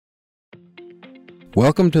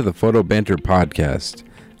Welcome to the Photo Banter Podcast.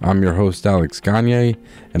 I'm your host, Alex Gagne,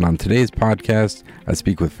 and on today's podcast, I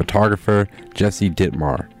speak with photographer Jesse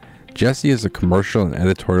Dittmar. Jesse is a commercial and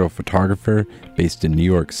editorial photographer based in New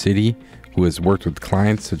York City who has worked with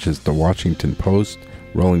clients such as The Washington Post,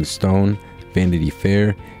 Rolling Stone, Vanity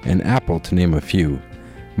Fair, and Apple, to name a few.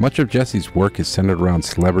 Much of Jesse's work is centered around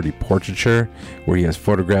celebrity portraiture, where he has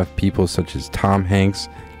photographed people such as Tom Hanks,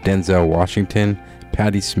 Denzel Washington,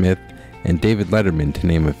 Patti Smith, and David Letterman, to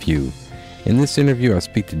name a few. In this interview, I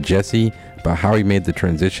speak to Jesse about how he made the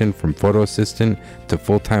transition from photo assistant to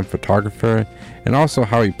full-time photographer, and also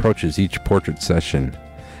how he approaches each portrait session.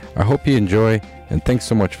 I hope you enjoy, and thanks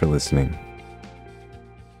so much for listening.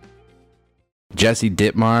 Jesse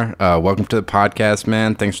Dittmar, welcome to the podcast,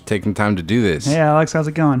 man. Thanks for taking time to do this. Hey, Alex, how's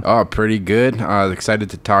it going? Oh, pretty good.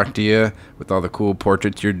 Excited to talk to you with all the cool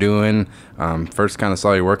portraits you're doing. First kind of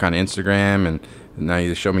saw your work on Instagram, and now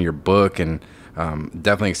you show me your book, and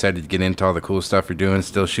definitely excited to get into all the cool stuff you're doing.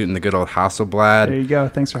 Still shooting the good old Hasselblad. There you go.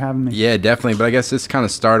 Thanks for having me. Yeah, definitely. But I guess just kind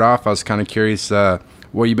of start off, I was kind of curious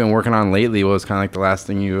what you've been working on lately. What was kind of like the last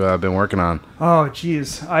thing you've been working on? Oh,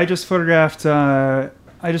 geez. I just photographed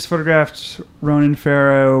Ronan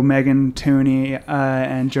Farrow, Megan Tooney,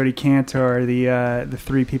 and Jodi Kantor, the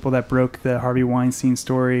three people that broke the Harvey Weinstein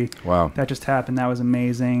story. Wow. That just happened. That was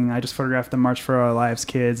amazing. I just photographed the March for Our Lives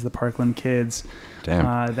kids, the Parkland kids.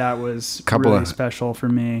 Damn. That was really special for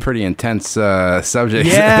me. Pretty intense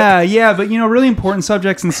subjects. Yeah, but really important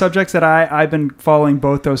subjects, and subjects that I've been following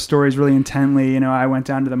both those stories really intently. I went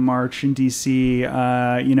down to the march in DC,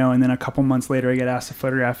 and then a couple months later I get asked to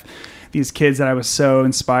photograph these kids that I was so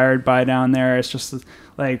inspired by down there. It's just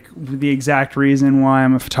like the exact reason why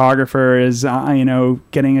I'm a photographer is,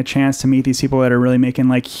 getting a chance to meet these people that are really making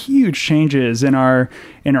like huge changes in our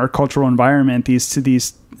cultural environment.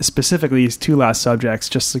 Specifically these two last subjects,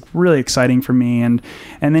 just like really exciting for me. And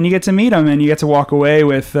then you get to meet them, and you get to walk away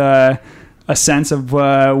with a sense of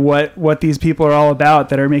what these people are all about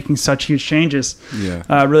that are making such huge changes.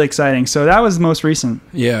 Yeah. Really exciting. So that was most recent.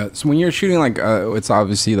 Yeah. So when you're shooting, like, it's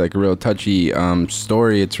obviously like a real touchy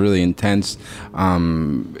story. It's really intense.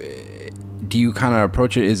 Do you kind of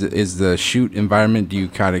approach it? Is the shoot environment, do you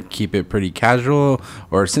kind of keep it pretty casual,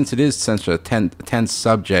 or since it is such a tense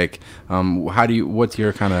subject, what's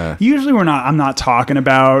your kind of? Usually I'm not talking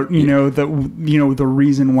about the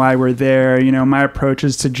reason why we're there. My approach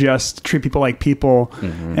is to just treat people like people,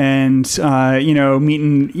 mm-hmm. and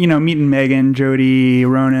meeting Megan, Jodi,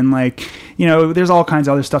 Ronan, there's all kinds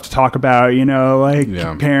of other stuff to talk about,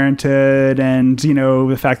 parenthood, and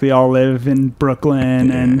the fact we all live in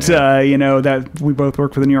Brooklyn, and that we both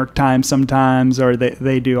work for the New York Times sometimes, or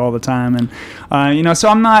they do all the time. And, so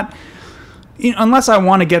I'm not, unless I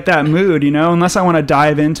want to get that mood, unless I want to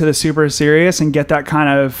dive into the super serious and get that kind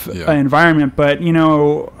of environment. But,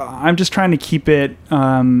 I'm just trying to keep it,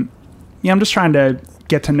 I'm just trying to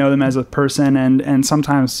get to know them as a person. And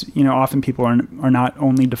sometimes, often people are not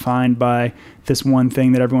only defined by this one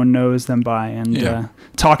thing that everyone knows them by. And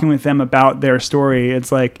talking with them about their story,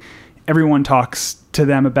 it's like everyone talks to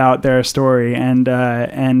them about their story,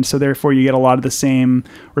 and so therefore you get a lot of the same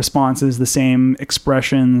responses, the same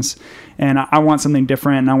expressions, and I want something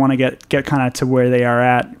different, and I want to get kind of to where they are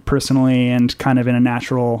at personally, and kind of in a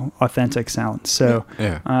natural, authentic sound. So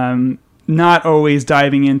not always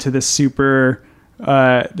diving into the super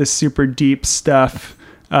deep stuff.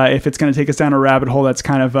 If it's going to take us down a rabbit hole, that's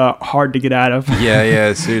kind of hard to get out of.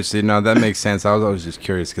 Yeah, seriously. No, that makes sense. I was always just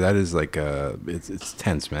curious, because that is like, it's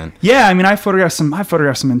tense, man. Yeah, I mean, I photographed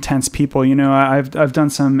some intense people. I've done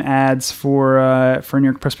some ads for New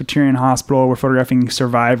York Presbyterian Hospital. We're photographing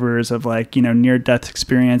survivors of near-death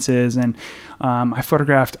experiences, and I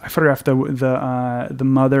photographed the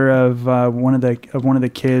mother of one of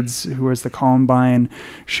the kids who was the Columbine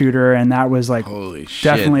shooter, and that was like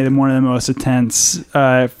definitely one of the most intense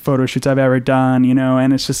photo shoots I've ever done.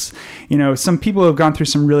 And it's just some people have gone through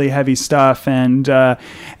some really heavy stuff, and you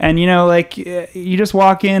just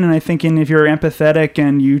walk in, and I think if you're empathetic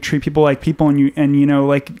and you treat people like people,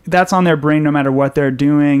 and that's on their brain no matter what they're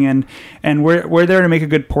doing, and we're there to make a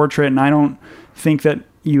good portrait, and I don't think that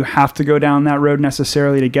you have to go down that road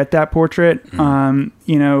necessarily to get that portrait.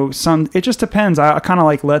 It just depends. I kind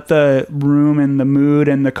of let the room and the mood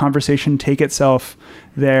and the conversation take itself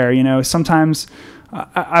there. Sometimes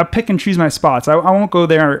I pick and choose my spots. I won't go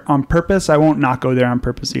there on purpose. I won't not go there on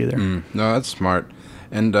purpose either. No, that's smart.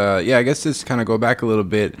 And I guess just kind of go back a little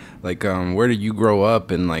bit, where did you grow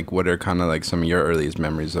up, and what are kind of some of your earliest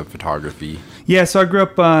memories of photography? Yeah, so I grew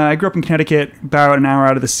up in Connecticut, about an hour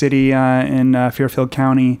out of the city, in Fairfield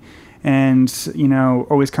County, and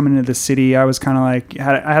always coming into the city, I was kind of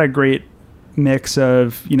I had a great mix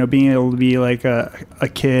of, you know, being able to be like a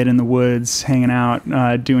kid in the woods hanging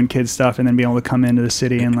out, doing kid stuff, and then being able to come into the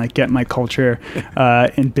city and like get my culture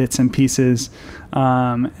in bits and pieces.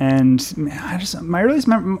 And I just, my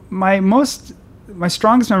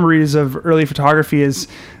strongest memories of early photography is,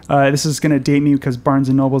 this is going to date me because Barnes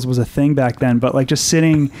and Nobles was a thing back then, but like just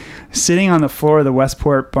sitting on the floor of the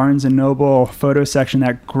Westport Barnes and Noble photo section,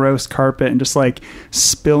 that gross carpet, and just like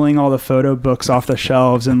spilling all the photo books off the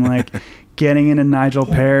shelves and like getting into Nigel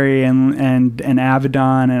Perry and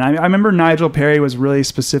Avedon. And I remember Nigel Perry was really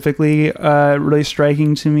specifically really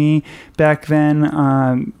striking to me back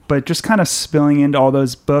then. But just kind of spilling into all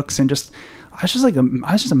those books and I was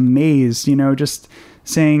just amazed, you know, just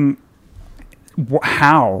saying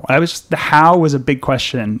how. The how was a big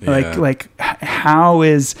question. Yeah. Like how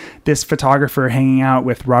is this photographer hanging out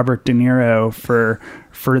with Robert De Niro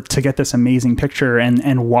to get this amazing picture,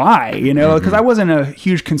 and why, you know, because I wasn't a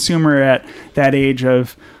huge consumer at that age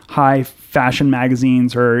of high fashion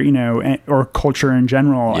magazines or, you know, or culture in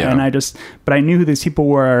general. Yeah. But I knew who these people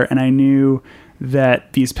were, and I knew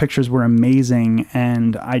that these pictures were amazing,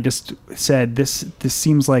 and I just said, this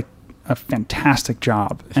seems like a fantastic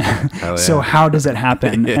job. Yeah. So how does it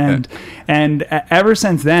happen? Yeah. And ever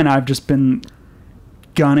since then, I've just been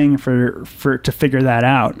gunning to figure that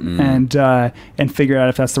out and figure out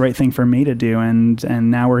if that's the right thing for me to do,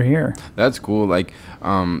 and now we're here. That's cool. Like,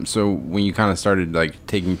 so when you kind of started like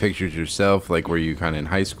taking pictures yourself, like were you kind of in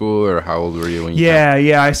high school, or how old were you when you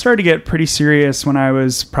I started to get pretty serious when I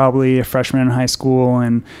was probably a freshman in high school,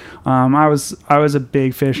 and I was a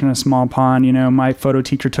big fish in a small pond. You know, my photo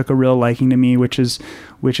teacher took a real liking to me, which is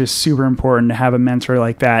super important to have a mentor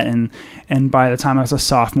like that. And by the time I was a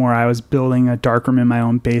sophomore, I was building a darkroom in my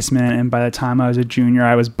own basement. And by the time I was a junior,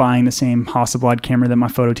 I was buying the same Hasselblad camera that my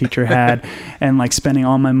photo teacher had and like spending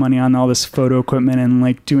all my money on all this photo equipment and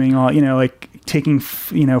like doing all, you know, like taking,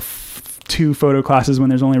 you know, 2 photo classes when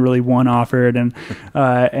there's only really one offered, and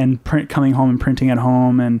coming home and printing at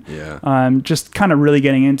home, and just kind of really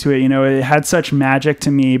getting into it. You know, it had such magic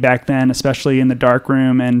to me back then, especially in the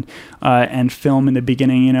darkroom and film in the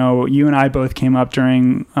beginning. You know, you and I both came up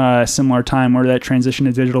during a similar time where that transition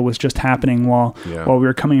to digital was just happening while we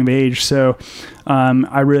were coming of age. So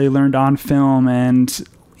I really learned on film, and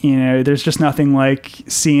you know, there's just nothing like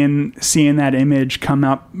seeing that image come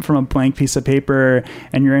up from a blank piece of paper,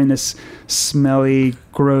 and you're in this smelly,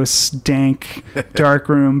 gross, dank, dark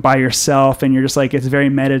room by yourself, and you're just like, it's very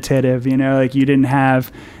meditative, you know, like you didn't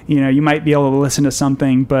have, you know, you might be able to listen to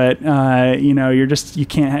something, but you know, you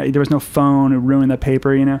can't there was no phone, it ruined the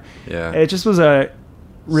paper, you know. Yeah. It just was a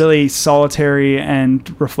really solitary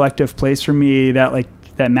and reflective place for me that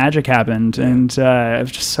magic happened, and I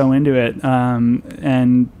was just so into it.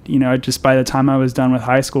 And you know, just by the time I was done with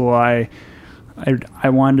high school, I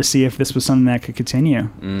wanted to see if this was something that could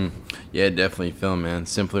continue. Yeah, definitely film, man.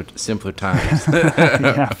 Simpler times.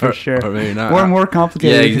 Yeah, for sure. Or maybe not. Or more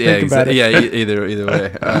complicated. Either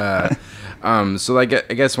way. So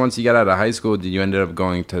like, I guess once you got out of high school, did you end up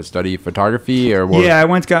going to study photography, or what? Yeah, I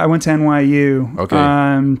went to NYU. Okay.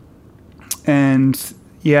 And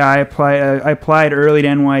yeah, I applied early to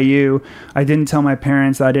NYU. I didn't tell my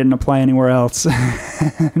parents that I didn't apply anywhere else.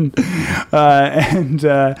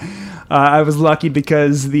 I was lucky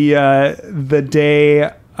because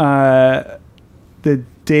the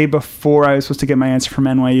day before I was supposed to get my answer from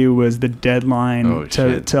NYU was the deadline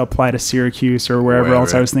to apply to Syracuse or wherever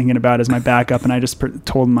else I was thinking about as my backup, and I just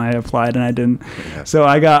told them I applied, and I didn't. Yeah. So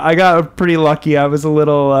I got pretty lucky. I was a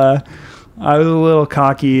little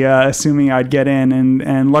cocky, assuming I'd get in,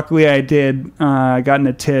 and luckily I did. I got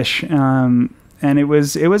into Tisch, and it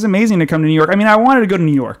was amazing to come to New York. I mean, I wanted to go to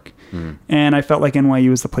New York, and I felt like NYU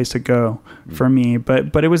was the place to go for me.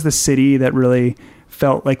 But it was the city that really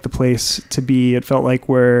felt like the place to be. It felt like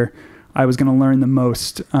where I was going to learn the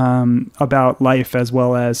most about life as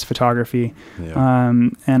well as photography. Yeah.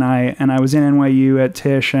 And I was in NYU at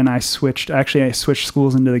Tisch, and I switched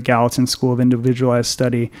schools into the Gallatin School of Individualized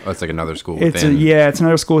Study. Oh, it's like another school within. It's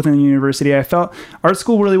another school within the university. I felt art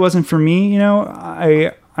school really wasn't for me. You know,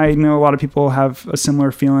 I know a lot of people have a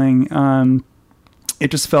similar feeling. It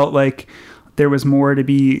just felt like there was more to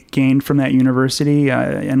be gained from that university.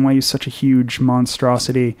 NYU is such a huge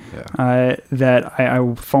monstrosity that I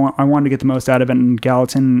wanted to get the most out of it, and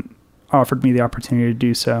Gallatin offered me the opportunity to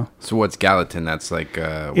do so. So what's Gallatin? That's like...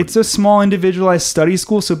 it's a small individualized study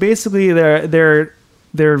school. So basically their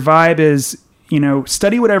vibe is, you know,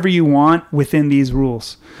 study whatever you want within these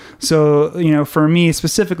rules. So, for me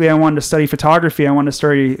specifically, I wanted to study photography. I wanted to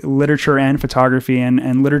study literature and photography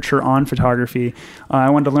and literature on photography. I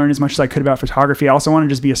wanted to learn as much as I could about photography. I also wanted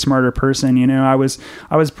to just be a smarter person. I was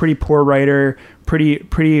a pretty poor writer,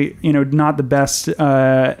 pretty, not the best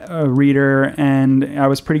reader, and I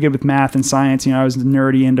was pretty good with math and science. I was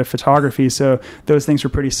nerdy into photography, so those things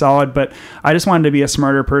were pretty solid. But I just wanted to be a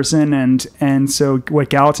smarter person, and so what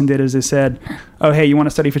Gallatin did is they said, "Oh, hey, you want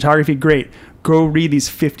to study photography? Great, go read these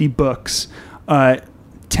 50 books,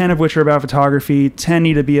 10 of which are about photography, 10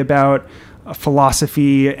 need to be about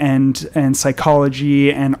philosophy and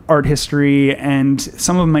psychology and art history, and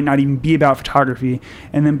some of them might not even be about photography.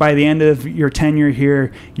 And then by the end of your tenure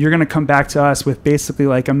here, you're going to come back to us with basically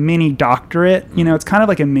like a mini doctorate. It's kind of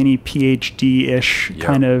like a mini PhD-ish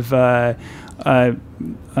kind of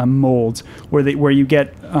mold where you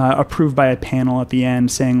get approved by a panel at the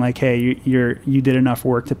end saying like, hey, you did enough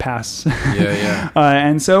work to pass."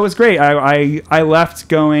 And so it was great. I left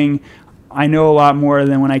going, I know a lot more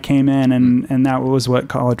than when I came in, and that was what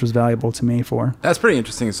college was valuable to me for. That's pretty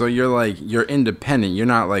interesting. So you're independent. You're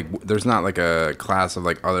not like, there's not like a class of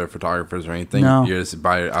like other photographers or anything. No. You're just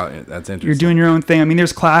that's interesting. You're doing your own thing. I mean,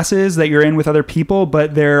 there's classes that you're in with other people,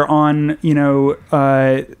 but they're on,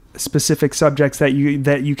 specific subjects that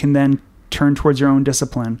you can then turn towards your own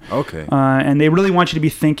discipline. Okay. And they really want you to be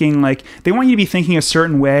thinking a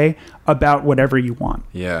certain way about whatever you want.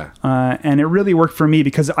 Yeah. And it really worked for me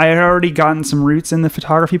because I had already gotten some roots in the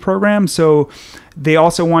photography program. So they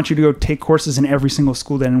also want you to go take courses in every single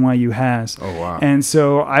school that NYU has. Oh, wow. And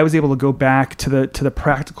so I was able to go back to the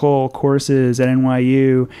practical courses at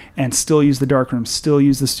NYU and still use the darkroom, still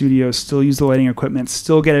use the studio, still use the lighting equipment,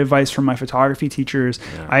 still get advice from my photography teachers.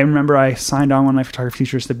 Yeah. I remember I signed on one of my photography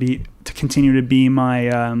teachers to continue to be my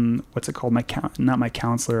what's it called, my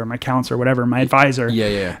counselor, whatever, my advisor.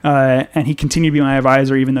 And he continued to be my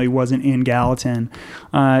advisor even though he wasn't in Gallatin.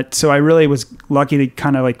 So I really was lucky to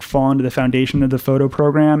kind of like fall into the foundation of the photo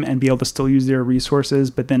program and be able to still use their resources,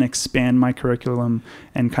 but then expand my curriculum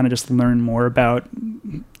and kind of just learn more about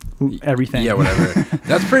everything. Yeah,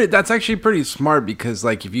 whatever. That's actually pretty smart because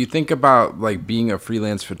like if you think about like being a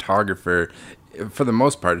freelance photographer, for the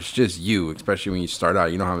most part, it's just you, especially when you start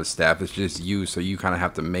out. You don't have a staff. It's just you, so you kind of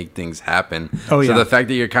have to make things happen. Oh, yeah. So the fact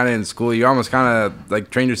that you're kind of in school, you almost kind of like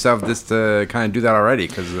trained yourself just to kind of do that already.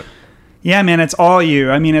 Yeah, man, it's all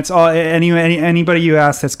you. I mean, it's all anybody you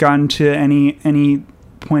ask that's gotten to any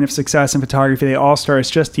point of success in photography, they all start. It's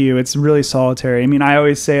just you. It's really solitary. I mean, I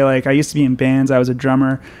always say like I used to be in bands. I was a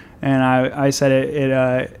drummer, and I said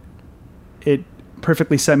it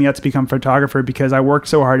perfectly set me up to become a photographer because I worked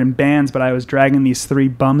so hard in bands, but I was dragging these 3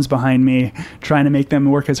 bums behind me trying to make them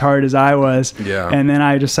work as hard as I was. Yeah. And then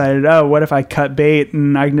I decided, what if I cut bait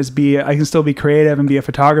and I can still be creative and be a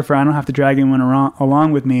photographer. I don't have to drag anyone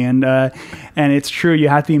along with me. And it's true. You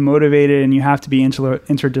have to be motivated and you have to be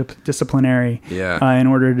interdisciplinary in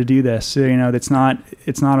order to do this. So, it's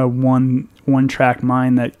not a one-track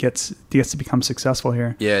mind that gets to become successul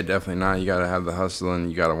here. Yeah, definitely not. You got to have the hustle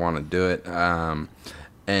and you got to want to do it.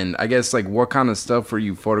 And I guess like what kind of stuff were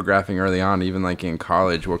you photographing early on, even like in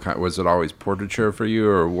college? Was it always portraiture for you,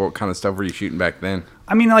 or what kind of stuff were you shooting back then?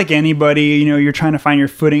 I mean, like anybody, you're trying to find your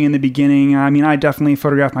footing in the beginning. I mean, I definitely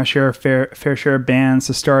photographed my fair share of bands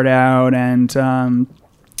to start out, and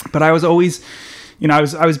but I was always, I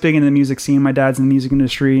was big into the music scene. My dad's in the music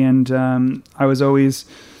industry, and I was always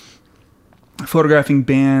photographing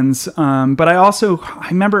bands. But I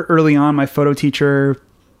remember early on my photo teacher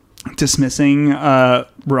dismissing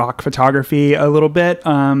rock photography a little bit,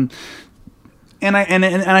 and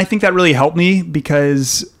I think that really helped me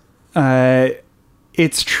because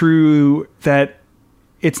it's true that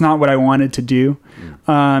it's not what I wanted to do.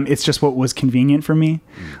 It's just what was convenient for me.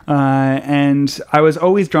 And I was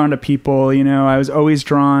always drawn to people, I was always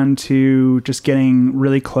drawn to just getting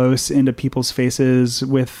really close into people's faces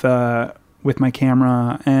with my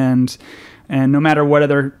camera, and no matter what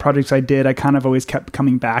other projects I did, I kind of always kept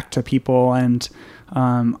coming back to people, and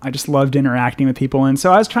I just loved interacting with people. And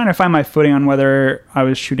so I was trying to find my footing on whether I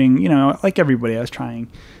was shooting, like everybody, I was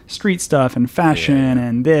trying street stuff and fashion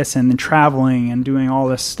and this and then traveling and doing all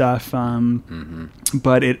this stuff.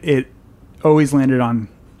 But it always landed on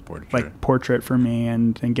portrait for me,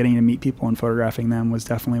 and getting to meet people and photographing them was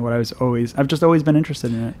definitely what I've just always been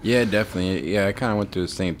interested in it. Yeah, definitely. Yeah, I kind of went through the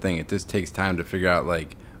same thing. It just takes time to figure out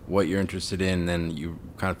like what you're interested in, and then you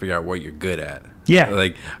kind of figure out what you're good at. Yeah.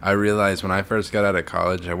 Like I realized when I first got out of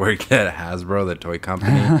college, I worked at Hasbro, the toy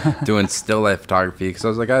company, doing still life photography because I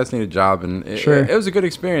was like, I just need a job, and it was a good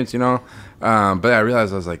experience, But I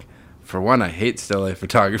realized I was like, for one, I hate still life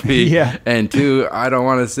photography. Yeah. And two, I don't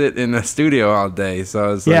want to sit in a studio all day.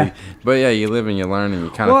 So it's like, but yeah, you live and you learn and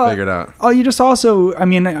you kind of figure it out. Oh, you just also, I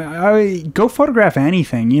mean, I go photograph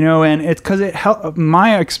anything, you know, and it's because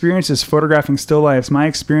my experience is photographing still lifes. My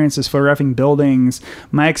experience is photographing buildings.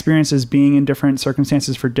 My experience is being in different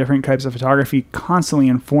circumstances for different types of photography constantly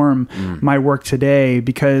inform my work today,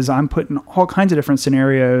 because I'm put in all kinds of different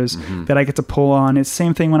scenarios that I get to pull on. It's the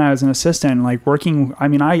same thing when I was an assistant, like working. I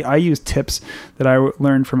mean, I use tips that I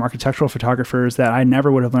learned from architectural photographers that I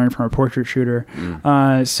never would have learned from a portrait shooter.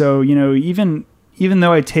 So, you know, even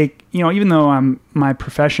though even though my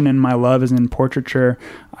profession and my love is in portraiture,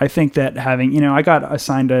 I think that having, you know, I got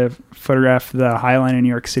assigned to photograph the High Line in New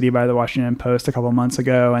York City by the Washington Post a couple of months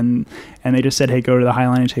ago, and they just said, hey, go to the High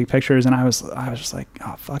Line and take pictures, and I was just like,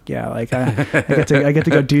 oh fuck yeah, like I get to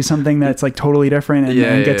go do something that's like totally different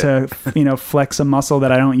and get to, you know, flex a muscle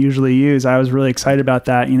that I don't usually use. I was really excited about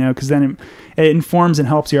that, you know, because then it informs and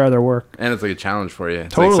helps your other work. And it's like a challenge for you.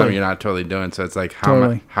 It's totally. Like something you're not totally doing. So it's like, how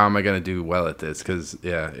am I going to do well at this? Because,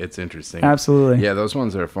 yeah, it's interesting. Absolutely. Yeah, those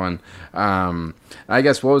ones are fun. I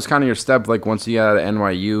guess, what was kind of your step, like, once you got out of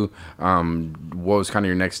NYU, what was kind of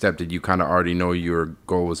your next step? Did you kind of already know your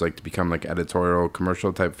goal was, like, to become, like, editorial,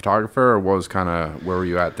 commercial type photographer? Or what was kind of, where were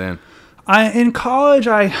you at then? In college,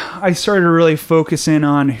 I started to really focus in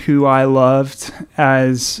on who I loved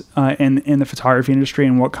as in the photography industry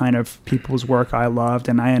and what kind of people's work I loved,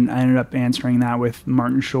 and I ended up answering that with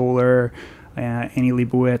Martin Scholler, Annie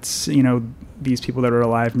Leibovitz, you know, these people that are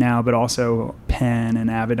alive now, but also Penn and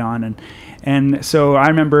Avedon, and so I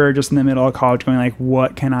remember just in the middle of college going like,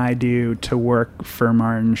 what can I do to work for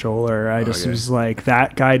Martin Scholler? I just was like,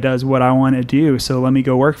 that guy does what I want to do, so let me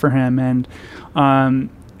go work for him.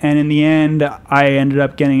 And in the end, I ended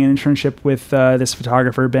up getting an internship with this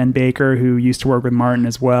photographer, Ben Baker, who used to work with Martin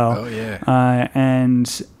as well. Oh, yeah.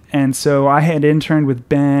 And so I had interned with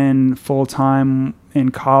Ben full time in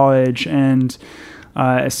college, and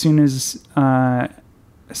as soon as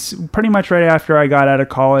pretty much right after I got out of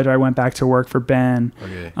college, I went back to work for Ben.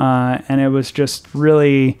 Okay. And it was just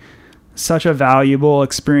really such a valuable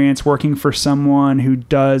experience working for someone who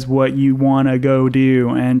does what you want to go do,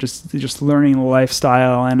 and just learning the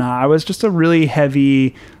lifestyle. And I was just a really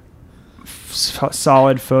heavy,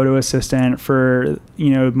 solid photo assistant for, you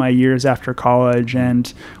know, my years after college,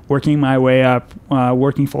 and working my way up,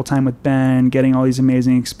 working full time with Ben, getting all these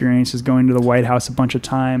amazing experiences, going to the White House a bunch of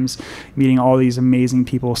times, meeting all these amazing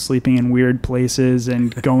people, sleeping in weird places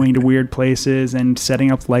and going to weird places and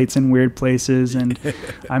setting up lights in weird places. And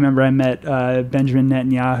I remember I met Benjamin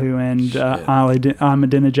Netanyahu and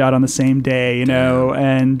Ahmadinejad on the same day, you know,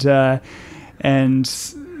 and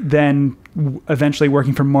then eventually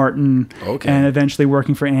working for Martin, and eventually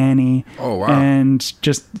working for Annie. Oh, wow. And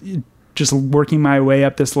just working my way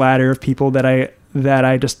up this ladder of people that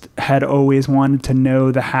I just had always wanted to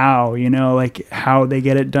know the how, you know, like how they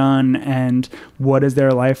get it done and what is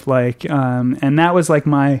their life like. And that was like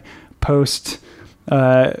my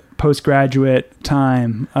postgraduate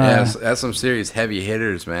time. That's some serious heavy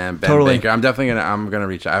hitters, man. Ben Baker. I'm gonna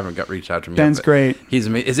reach out. I haven't reached out to him Ben's yet. Great. He's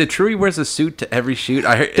amazing. Is it true he wears a suit to every shoot?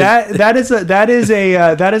 I heard that is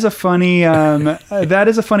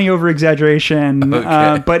a funny over exaggeration.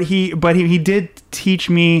 Okay. But he did teach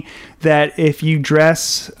me that if you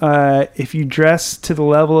dress to the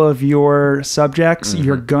level of your subjects,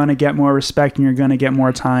 you're gonna get more respect and you're gonna get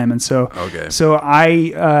more time. And so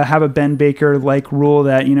I have a Ben Baker like rule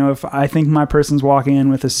that, you know, if I think my person's walking in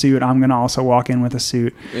with a suit, I'm gonna also walk in with a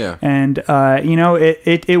suit. Yeah. And you know,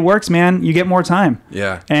 it works, man. You get more time.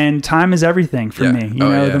 Yeah. And time is everything for me. You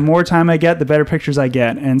know, the more time I get, the better pictures I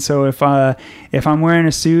get. And so if I'm wearing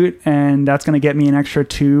a suit and that's gonna get me an extra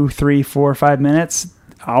 2, 3, 4, 5 minutes,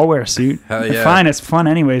 I'll wear a suit. Hell yeah. Fine, it's fun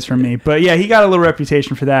anyways for me. But yeah, he got a little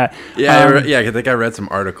reputation for that. Yeah, I think I read some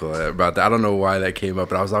article about that. I don't know why that came up,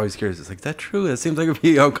 but I was always curious. It's like, is that true? It seems like it'd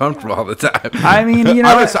be uncomfortable all the time. I mean, you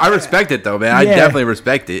know, I respect it though, man. I definitely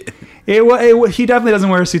respect it. He definitely doesn't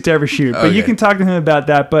wear a suit to every shoot, but you can talk to him about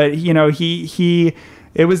that. But you know,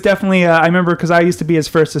 it was definitely, I remember because I used to be his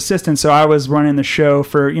first assistant, so I was running the show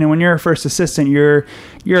for, you know, when you're a first assistant, you're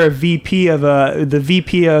a VP of the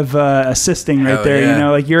VP of assisting right there. Yeah. You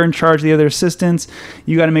know, like you're in charge of the other assistants.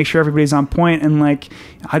 You got to make sure everybody's on point. And like,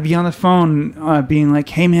 I'd be on the phone being like,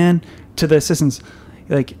 hey man, to the assistants,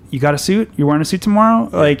 like, you got a suit? You're wearing a suit tomorrow?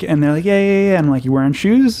 Like, and they're like, yeah. And I'm like, you wearing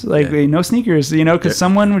shoes? Like, no sneakers, you know, because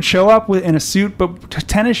someone would show up in a suit but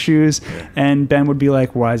tennis shoes, and Ben would be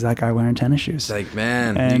like, why is that guy wearing tennis shoes? It's like,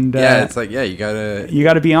 man, and it's like, you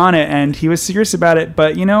gotta be on it. And he was serious about it.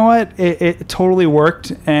 But you know what? It totally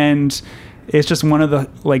worked, and it's just one of the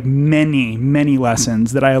like many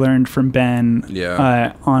lessons that I learned from Ben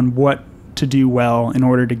on what to do well in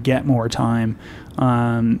order to get more time.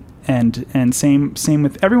 And same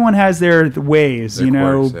with everyone has their ways, you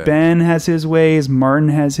know, quirks, Ben has his ways, Martin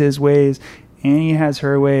has his ways, Annie has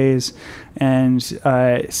her ways, and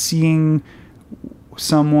seeing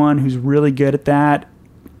someone who's really good at that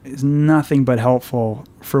is nothing but helpful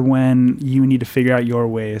for when you need to figure out your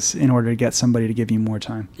ways in order to get somebody to give you more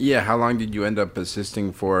time. Yeah, how long did you end up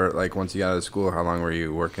assisting for, like, once you got out of school? How long were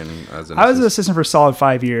you working as an assistant? I was an assistant for a solid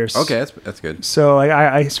 5 years. Okay, that's good. So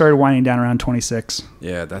I started winding down around 26.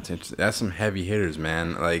 Yeah, that's interesting. That's some heavy hitters,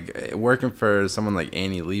 man. Like, working for someone like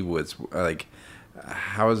Annie Leibovitz, like,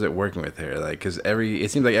 how is it working with her? Like, because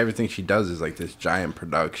it seems like everything she does is like this giant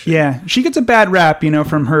production. Yeah, she gets a bad rap, you know,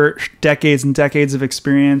 from her decades and decades of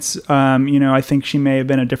experience. You know, I think she may have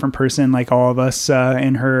been a different person, like all of us,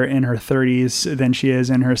 in her 30s than she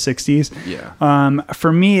is in her 60s. Yeah.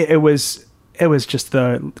 For me, it was just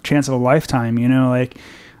the chance of a lifetime. You know, like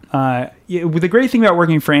the great thing about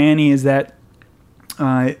working for Annie is that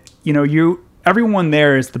you know, everyone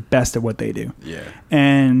there is the best at what they do. Yeah.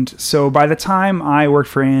 And so by the time I worked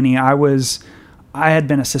for Annie, I had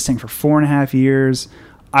been assisting for 4.5 years.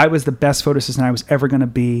 I was the best photo assistant I was ever going to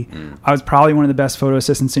be. I was probably one of the best photo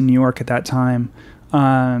assistants in New York at that time.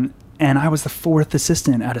 And I was the 4th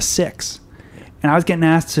assistant out of 6. And I was getting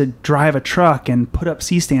asked to drive a truck and put up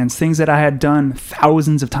C-stands, things that I had done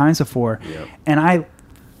thousands of times before. Yep. And I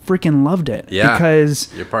freaking loved it. Yeah,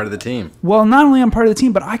 because you're part of the team. Well, not only I'm part of the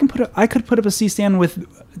team, but I could put up a C-stand with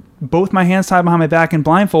both my hands tied behind my back and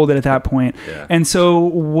blindfolded at that point. Yeah. And so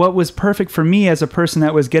what was perfect for me as a person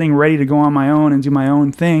that was getting ready to go on my own and do my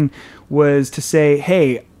own thing was to say,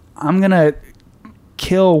 hey, I'm going to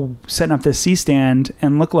kill setting up this C-stand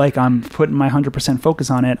and look like I'm putting my 100% focus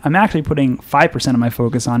on it. I'm actually putting 5% of my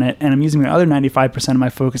focus on it, and I'm using the other 95% of my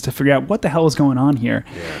focus to figure out what the hell is going on here.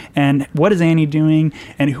 Yeah. And what is Annie doing,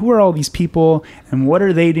 and who are all these people, and what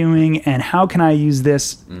are they doing, and how can I use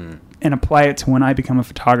this and apply it to when I become a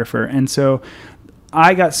photographer. And so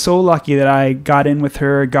I got so lucky that I got in with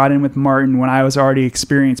her, got in with Martin when I was already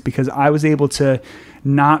experienced, because I was able to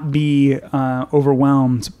not be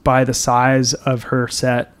overwhelmed by the size of her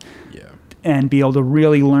set, and be able to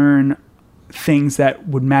really learn things that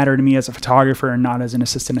would matter to me as a photographer and not as an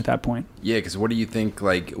assistant at that point. Yeah, because what do you think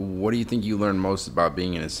you learn most about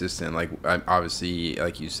being an assistant? Like, obviously,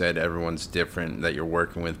 like you said, everyone's different that you're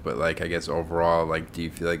working with, but like, I guess overall, like, do you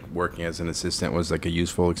feel like working as an assistant was like a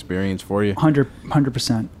useful experience for you?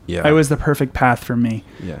 100%. Yeah. It was the perfect path for me.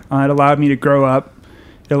 Yeah. It allowed me to grow up.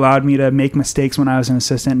 It allowed me to make mistakes when I was an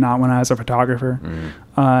assistant, not when I was a photographer.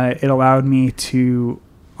 It allowed me to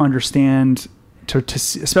understand,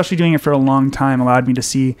 especially doing it for a long time, allowed me to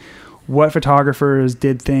see what photographers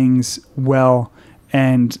did things well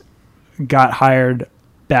and got hired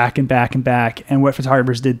back and back and back, and what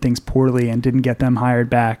photographers did things poorly and didn't get them hired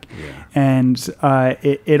back. Yeah. And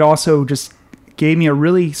it also just gave me a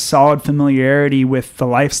really solid familiarity with the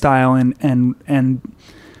lifestyle and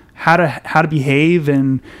how to behave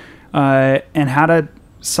and how do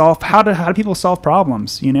people solve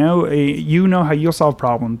problems. You know how you'll solve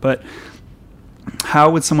problems, but how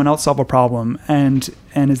would someone else solve a problem, and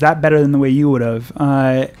is that better than the way you would have?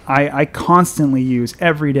 I constantly use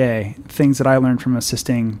every day things that I learned from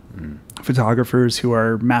assisting photographers who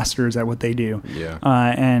are masters at what they do. Yeah.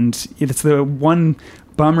 And it's the one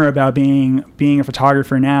bummer about being a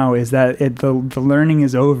photographer now is that the learning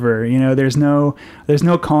is over. You know, there's no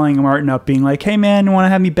calling Martin up being like, hey man, you want to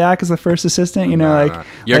have me back as the first assistant? You know,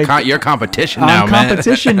 you're competition now, man. I'm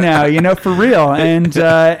competition now, you know, for real.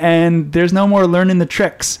 And there's no more learning the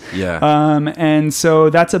tricks. Yeah. And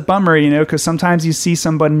so that's a bummer, you know, because sometimes you see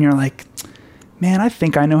somebody and you're like, man, I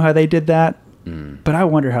think I know how they did that. But I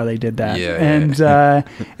wonder how they did that. Yeah,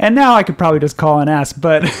 and now I could probably just call and ask.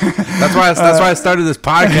 But that's why I started this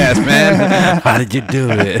podcast, man. How did you do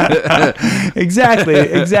it?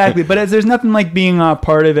 Exactly. But there's nothing like being a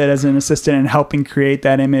part of it as an assistant and helping create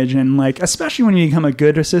that image. And like, especially when you become a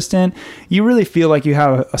good assistant, you really feel like you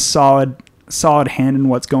have a solid hand in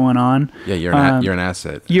what's going on. Yeah, you're an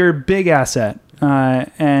asset. You're a big asset.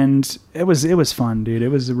 And it was fun, dude. It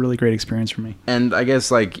was a really great experience for me. And I guess,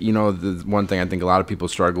 like, you know, the one thing I think a lot of people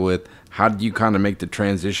struggle with, how did you kind of make the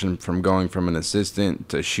transition from going from an assistant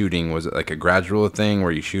to shooting? Was it like a gradual thing?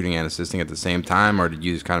 Were you shooting and assisting at the same time, or did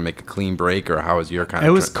you just kind of make a clean break, or how was your kind of...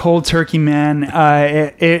 It was cold turkey, man.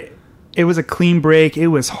 It was a clean break. It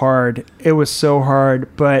was hard. It was so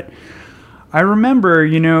hard, but I remember,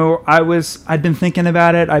 I'd been thinking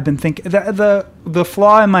about it. I've been thinking the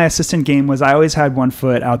flaw in my assistant game was I always had one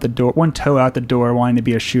toe out the door, wanting to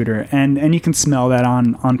be a shooter, and you can smell that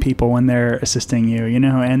on people when they're assisting you,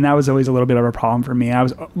 and that was always a little bit of a problem for me. I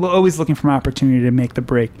was always looking for an opportunity to make the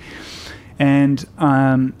break, and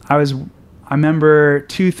I remember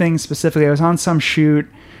two things specifically. I was on some shoot,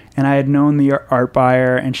 and I had known the art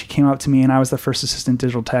buyer, and she came up to me, and I was the first assistant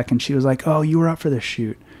digital tech, and she was like, "Oh, you were up for this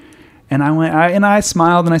shoot." And I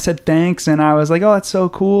smiled and I said thanks, and I was like, "Oh, that's so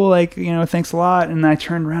cool! Like, thanks a lot." And I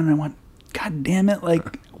turned around and I went, "God damn it!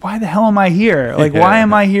 Like, why the hell am I here? Like, why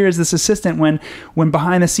am I here as this assistant when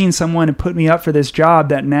behind the scenes someone had put me up for this job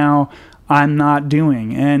that now I'm not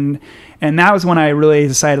doing?" And that was when I really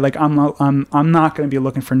decided, like, I'm not going to be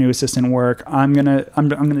looking for new assistant work. I'm gonna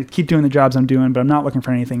keep doing the jobs I'm doing, but I'm not looking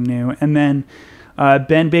for anything new. And then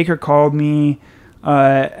Ben Baker called me.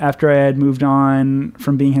 After I had moved on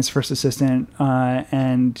from being his first assistant,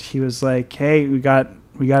 and he was like, "Hey, we got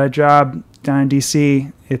a job down in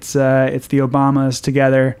DC. It's the Obamas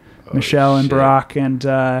together, Michelle and Barack,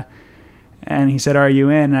 and he said, 'Are you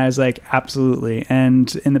in?' And I was like, 'Absolutely.'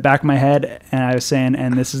 And in the back of my head, and I was saying,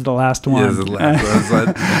 'And this is the last one.'" This is the last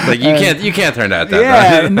one. Like, you can't turn that down.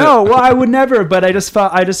 Yeah, no, well, I would never, but I just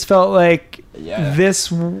felt like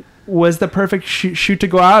this was the perfect shoot to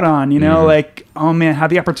go out on, like, oh man, have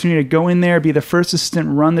the opportunity to go in there, be the first assistant,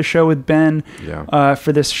 run the show with Ben,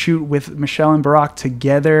 for this shoot with Michelle and Barack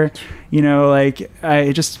together,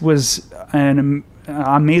 it just was an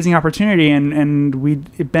amazing opportunity,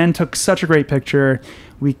 and Ben took such a great picture.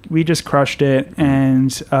 We just crushed it,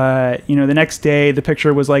 and the next day the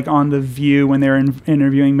picture was like on The View when they were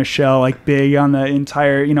interviewing Michelle, like big on the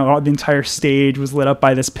entire, the entire stage was lit up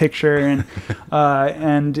by this picture,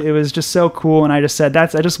 and it was just so cool. And I just said, I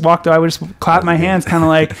would just clap my hands, kind of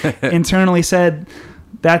like internally said,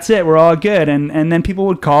 "That's it, we're all good." And then people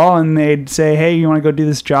would call and they'd say, "Hey, you want to go do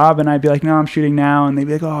this job?" And I'd be like, "No, I'm shooting now." And they'd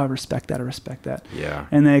be like, "Oh, I respect that. Yeah.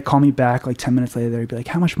 And they'd call me back like 10 minutes later. They'd be like,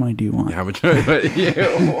 "How much money do you want?" How much money do you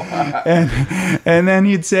want? and then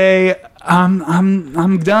you'd say,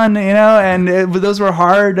 I'm done, and those were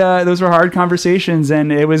hard conversations.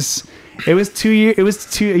 And it was a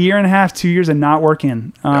year and a half, 2 years of not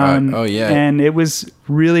working. And it was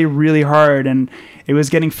really, really hard. And it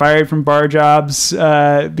was getting fired from bar jobs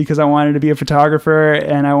because I wanted to be a photographer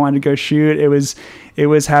and I wanted to go shoot. It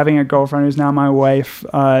was having a girlfriend who's now my wife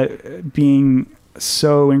being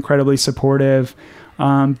so incredibly supportive.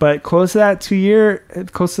 But close to that 2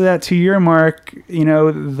 year mark,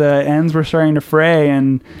 the ends were starting to fray,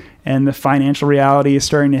 and the financial reality is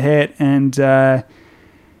starting to hit,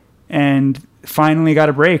 and finally got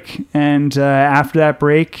a break. And after that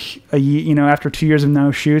break, after 2 years of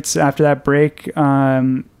no shoots, after that break,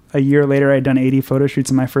 a year later, I'd done 80 photo shoots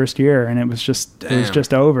in my first year, and it was just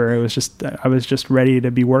over. I was just ready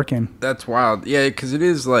to be working. That's wild. Yeah, because it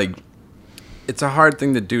is like, it's a hard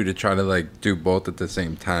thing to do, to try to like do both at the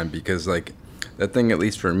same time, because like that thing, at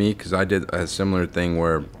least for me, because I did a similar thing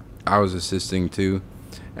where I was assisting too,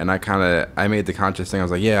 and I made the conscious thing. I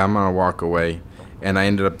was like, yeah, I'm gonna walk away. And I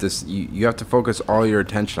ended up you have to focus all your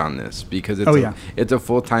attention on this, because it's a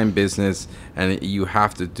full-time business, and you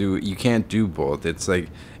can't do both. It's like,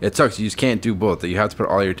 it sucks. You just can't do both. You have to put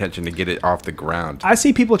all your attention to get it off the ground. I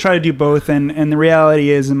see people try to do both, and the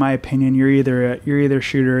reality is, in my opinion, you're either a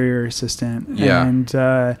shooter or you're assistant. Yeah.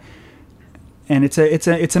 And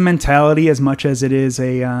it's a mentality as much as it is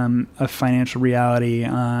a financial reality,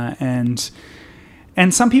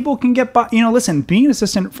 and some people can get by. Listen, being an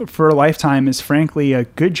assistant for a lifetime is frankly a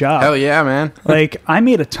good job. Hell yeah, man. Like, I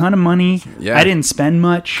made a ton of money. Yeah. I didn't spend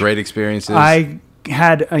much. Great experiences. I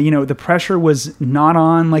had, the pressure was not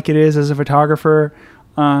on like it is as a photographer.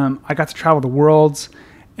 I got to travel the world,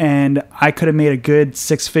 and I could have made a good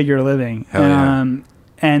 6-figure living. Hell yeah.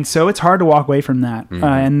 And so it's hard to walk away from that. Mm-hmm.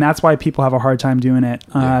 And that's why people have a hard time doing it.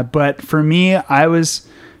 But for me, I was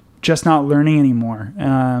just not learning anymore.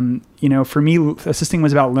 For me, assisting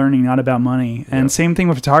was about learning, not about money. And same thing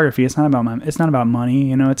with photography. It's not about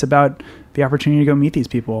money. It's about the opportunity to go meet these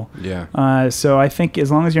people. Yeah. So I think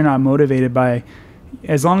as long as you're not motivated by,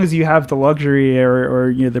 as long as you have the luxury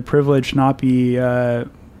or the privilege not be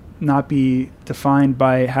defined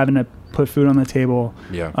by having to put food on the table.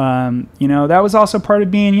 Yeah. That was also part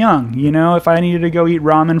of being young. If I needed to go eat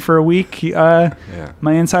ramen for a week,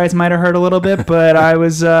 my insides might have hurt a little bit, but I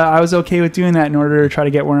was okay with doing that in order to try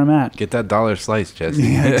to get where I'm at. Get that dollar slice, Jesse.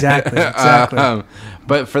 Yeah, exactly.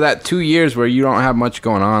 But for that 2 years where you don't have much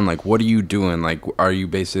going on, like, what are you doing? Like, are you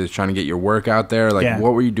basically trying to get your work out there? Like,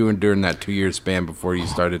 what were you doing during that 2 year span before you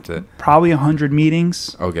started to? Probably 100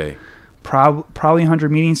 meetings. Okay. probably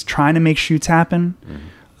 100 meetings trying to make shoots happen.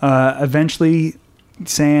 Eventually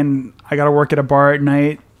saying I got to work at a bar at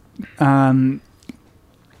night.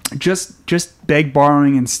 Just beg,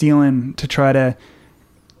 borrowing, and stealing to try to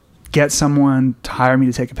get someone to hire me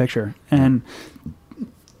to take a picture. And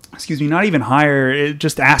excuse me, not even hire,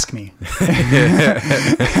 just ask me.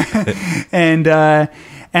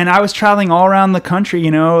 And I was traveling all around the country,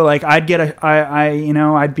 like I'd get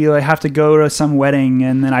I'd be like, have to go to some wedding,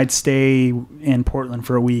 and then I'd stay in Portland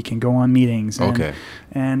for a week and go on meetings.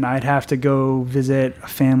 And I'd have to go visit a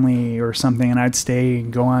family or something, and I'd stay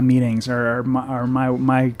and go on meetings. Or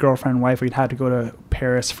my girlfriend and wife, we'd have to go to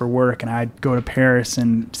Paris for work, and I'd go to Paris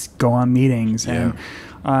and go on meetings. And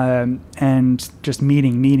just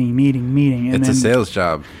meeting. And it's a sales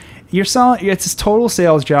job. You're selling. It's a total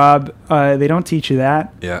sales job. They don't teach you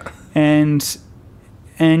that. Yeah. And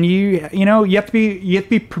you have to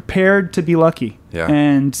be prepared to be lucky. Yeah.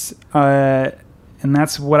 And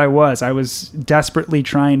that's what I was. I was desperately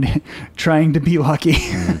trying to be lucky.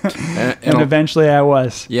 And eventually I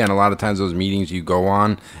was. Yeah, and a lot of times those meetings you go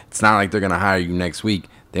on, it's not like they're going to hire you next week.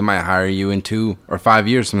 They might hire you in 2 or 5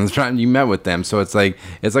 years from the time you met with them. So it's like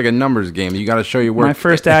a numbers game. You got to show your work. My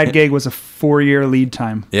first ad gig was a 4-year lead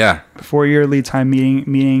time. Yeah. 4-year lead time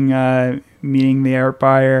meeting the art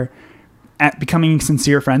buyer, becoming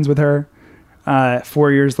sincere friends with her.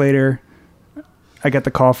 4 years later, I got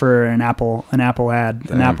the call for an Apple ad,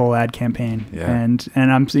 Damn. an Apple ad campaign. Yeah. And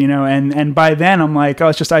I'm, and by then I'm like, oh,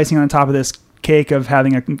 it's just icing on top of this cake of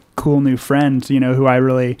having a cool new friend, who I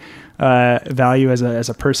really value as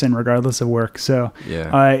a person, regardless of work. So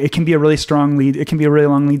it can be a really strong lead. It can be a really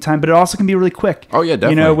long lead time, but it also can be really quick. Oh yeah,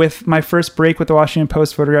 definitely. With my first break with the Washington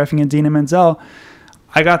Post photographing Idina Menzel,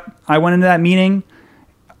 I went into that meeting.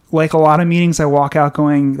 Like a lot of meetings, I walk out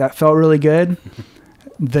going, that felt really good.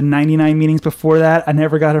 The 99 meetings before that, I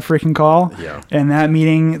never got a freaking call. Yeah. And that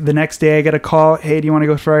meeting, the next day I get a call, hey, do you want to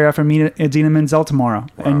go photograph and meet Idina Menzel tomorrow?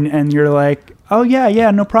 Wow. And you're like, oh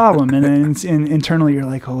yeah, no problem. And then internally you're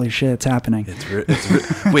like, holy shit, it's happening.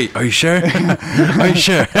 Wait, are you sure? Are you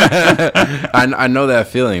sure? I know that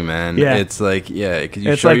feeling, man. Yeah. It's like,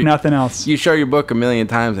 it's like nothing else. You show your book a million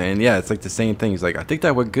times, and it's like the same thing. It's like, I think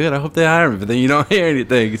that went good. I hope they hire me, but then you don't hear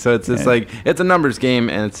anything. So it's just like, it's a numbers game,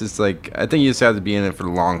 and it's just like, I think you just have to be in it for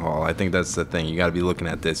the long haul. I think that's the thing. You got to be looking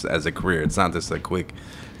at this as a career. It's not just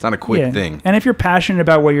it's not a quick thing. And if you're passionate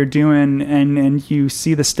about what you're doing and you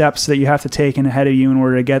see the steps that you have to take in ahead of you in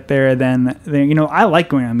order to get there, then I like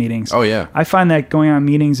going on meetings. Oh yeah. I find that going on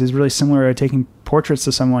meetings is really similar to taking portraits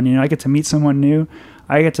to someone. I get to meet someone new.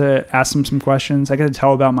 I get to ask them some questions. I get to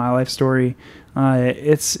tell about my life story.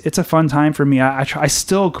 It's a fun time for me. I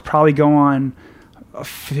still could probably go on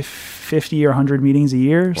 50 or 100 meetings a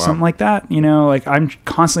year, something like that. I'm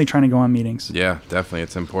constantly trying to go on meetings. Yeah, definitely.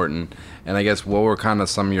 It's important. And I guess what were kind of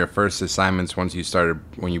some of your first assignments when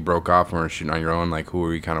you broke off and were shooting on your own? Like, who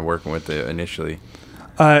were you kind of working with initially?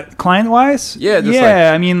 Client-wise?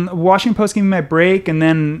 Yeah. I mean, Washington Post gave me my break, and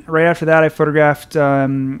then right after that, I photographed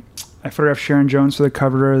Sharon Jones for the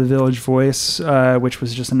cover of the Village Voice, which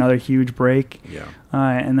was just another huge break. Yeah.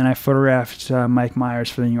 And then I photographed Mike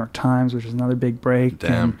Myers for the New York Times, which was another big break.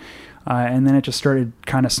 Damn. And then it just started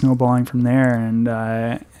kind of snowballing from there.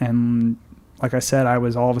 And like I said, I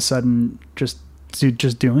was all of a sudden just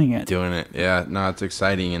doing it. Yeah. No, it's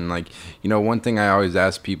exciting. And one thing I always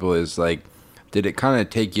ask people is did it kind of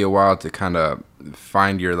take you a while to kind of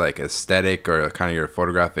find your aesthetic or kind of your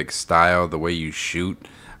photographic style, the way you shoot?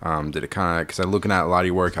 Did it kind of, because I'm looking at a lot of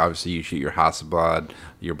your work, obviously you shoot your Hasselblad,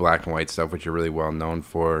 your black and white stuff, which you're really well known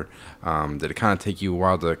for. Did it kind of take you a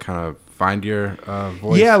while to kind of find your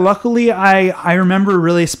voice? Yeah, luckily I remember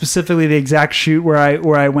really specifically the exact shoot where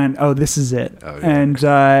I went, oh, this is it. Oh,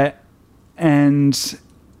 yeah. And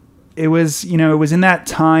it was, it was in that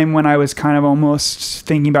time when I was kind of almost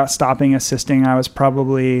thinking about stopping assisting. I was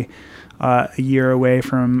probably a year away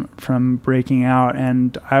from breaking out,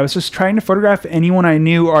 and I was just trying to photograph anyone I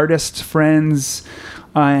knew, artists, friends,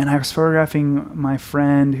 and I was photographing my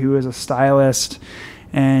friend who is a stylist,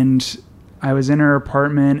 and I was in her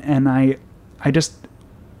apartment, and I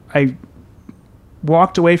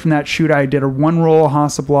walked away from that shoot. I did one roll of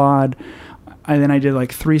Hasselblad, and then I did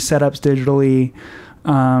 3 setups digitally,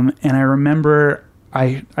 and I remember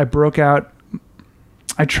I broke out.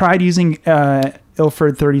 I tried using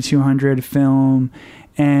Ilford 3200 film,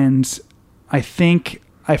 and I think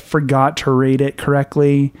I forgot to rate it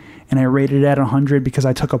correctly, and I rated it at 100 because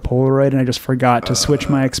I took a Polaroid and I just forgot to switch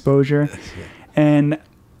my exposure. And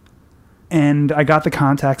I got the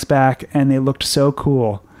contacts back, and they looked so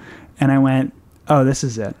cool, and I went, oh, this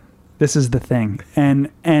is it. This is the thing.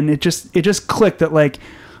 And it just clicked that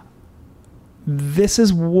this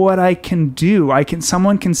is what I can do.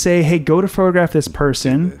 Someone can say, hey, go to photograph this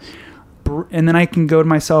person. And then I can go to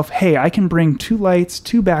myself, hey, I can bring 2 lights,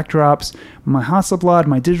 2 backdrops, my Hasselblad,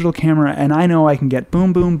 my digital camera, and I know I can get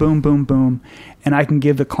boom, boom, boom, boom, boom. And I can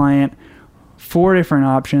give the client 4 different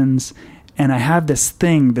options. And I have this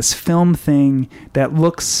film thing that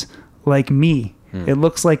looks like me. It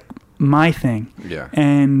looks like my thing. Yeah.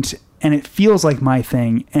 And it feels like my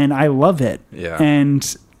thing. And I love it. Yeah.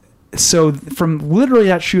 And so from literally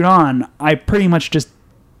that shoot on, I pretty much just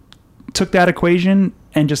took that equation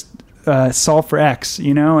and just solve for X,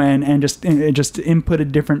 and just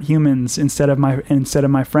inputted different humans instead of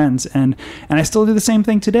my friends, and I still do the same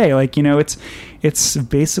thing today. Like, it's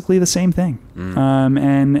basically the same thing.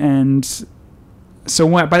 And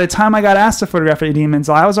so by the time I got asked to photograph the Demons,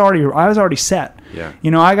 I was already set. Yeah.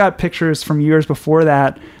 I got pictures from years before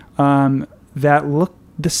that that look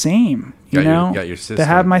the same. You got your system. To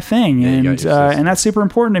have my thing, and that's super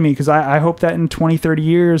important to me, because I hope that in 20, 30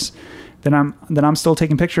 years. That I'm still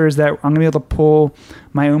taking pictures, that I'm gonna be able to pull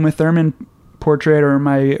my Uma Thurman portrait or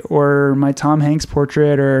my Tom Hanks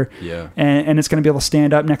portrait and it's gonna be able to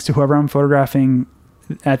stand up next to whoever I'm photographing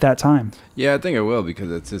at that time. Yeah, I think it will,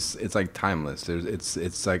 because it's like timeless.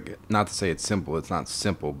 It's like, not to say it's simple. It's not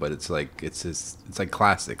simple, but it's like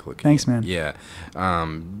classic looking. Thanks, man. Yeah,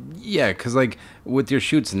 yeah, because like with your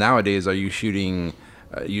shoots nowadays, are you shooting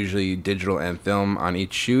usually digital and film on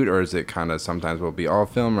each shoot, or is it kind of sometimes will be all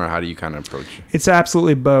film, or how do you kind of approach it? It's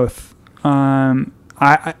absolutely both.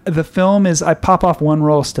 The film is, I pop off one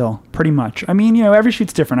roll still, pretty much. I mean, every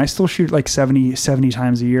shoot's different. I still shoot like 70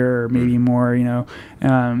 times a year, or maybe more,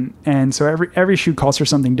 and so every shoot calls for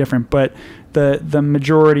something different, but the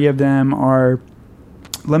majority of them are,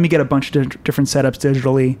 let me get a bunch of different setups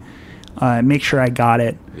digitally, make sure I got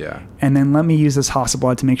it. Yeah. And then let me use this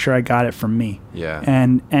Hasselblad to make sure I got it from me. Yeah.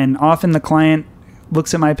 And often the client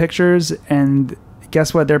looks at my pictures, and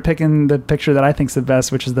guess what? They're picking the picture that I think's the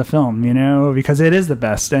best, which is the film, because it is the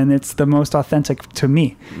best and it's the most authentic to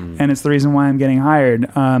me. And it's the reason why I'm getting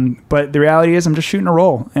hired. But the reality is I'm just shooting a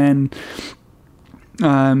roll, and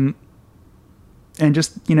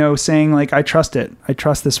just, saying like, I trust it. I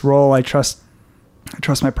trust this roll. I trust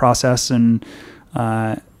my process, and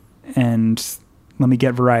let me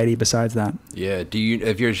get variety besides that. Yeah.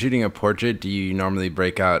 If you're shooting a portrait, do you normally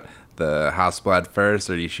break out the Hasselblad first,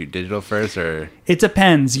 or do you shoot digital first, or? It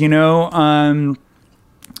depends, often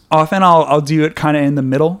I'll do it kind of in the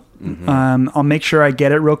middle. I'll make sure I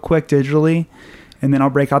get it real quick digitally, and then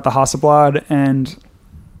I'll break out the Hasselblad, and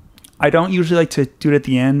I don't usually like to do it at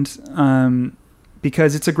the end,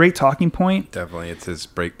 because it's a great talking point. Definitely. It's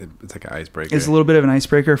like an icebreaker. It's a little bit of an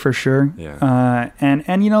icebreaker for sure. Yeah.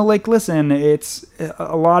 And like, listen, it's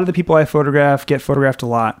a lot of the people I photograph get photographed a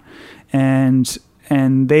lot, and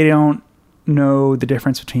they don't know the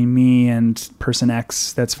difference between me and person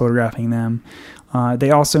X that's photographing them.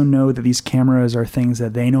 They also know that these cameras are things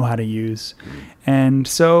that they know how to use. And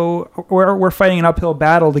so we're fighting an uphill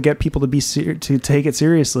battle to get people to take it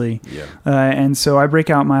seriously. Yeah. And so I break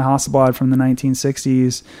out my Hasselblad from the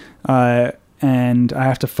 1960s, and I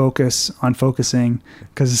have to focus on focusing,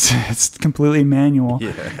 because it's completely manual.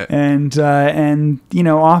 Yeah. And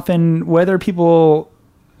often, whether people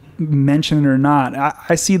mention it or not,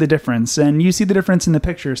 I see the difference, and you see the difference in the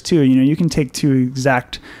pictures too. You can take two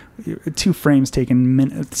frames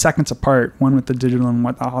taken seconds apart, one with the digital and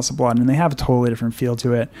one with the Hasselblad, and they have a totally different feel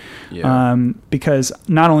to it. Yeah. Because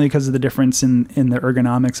not only because of the difference in the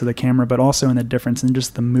ergonomics of the camera, but also in the difference in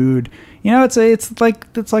just the mood. It's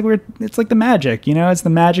like the magic. It's the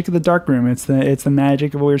magic of the darkroom. It's the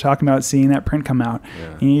magic of what we were talking about, seeing that print come out.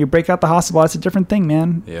 Yeah. You break out the Hasselblad, it's a different thing,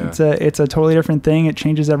 man. Yeah. It's a totally different thing. It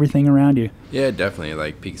changes everything around you. Yeah, definitely.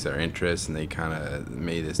 Like, piques our interest, and they kind of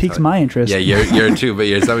made this. Piques my interest. Yeah, you're too, but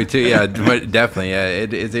you're something too. Yeah, but definitely. Yeah,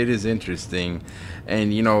 it is interesting,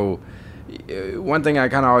 and one thing I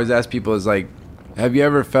kind of always ask people is like, have you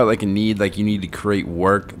ever felt like you need to create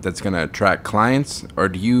work that's gonna attract clients, or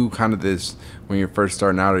do you kind of when you're first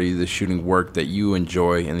starting out, are you just shooting work that you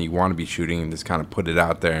enjoy and you want to be shooting, and just kind of put it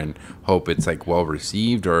out there and hope it's like well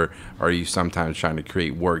received, or are you sometimes trying to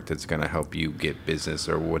create work that's gonna help you get business,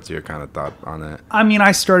 or what's your kind of thought on that? I mean,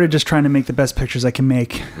 I started just trying to make the best pictures I can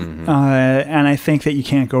make, and I think that you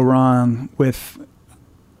can't go wrong with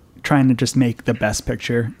trying to just make the best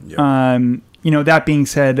picture. Yeah. That being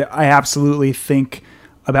said, I absolutely think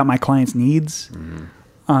about my clients' needs.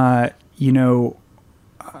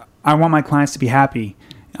 I want my clients to be happy.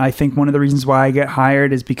 I think one of the reasons why I get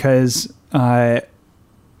hired is because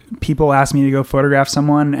people ask me to go photograph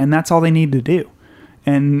someone, and that's all they need to do.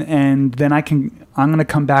 and then I'm going to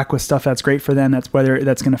come back with stuff that's great for them. That's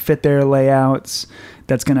going to fit their layouts,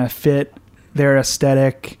 that's going to fit their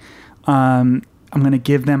aesthetic. I'm going to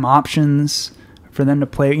give them options for them to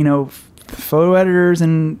play. Photo editors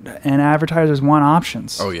and advertisers want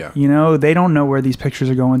options. Oh yeah. They don't know where these pictures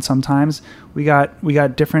are going. Sometimes we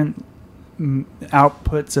got different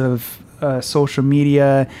outputs of social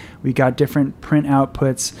media. We got different print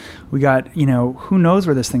outputs. We got, who knows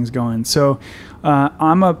where this thing's going. So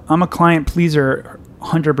I'm a client pleaser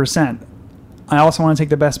 100%. I also want to take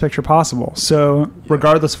the best picture possible. So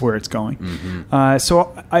regardless of where it's going.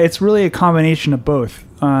 Mm-hmm. It's really a combination of both.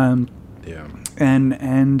 Yeah.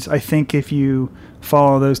 And I think if you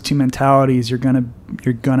follow those two mentalities, you're gonna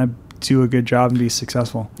do a good job and be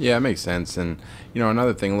successful. Yeah, it makes sense. And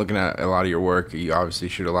another thing, looking at a lot of your work, you obviously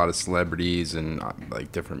shoot a lot of celebrities and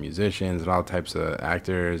like different musicians and all types of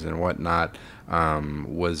actors and whatnot.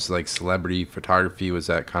 Was like celebrity photography, was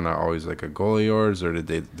that kind of always like a goal of yours, or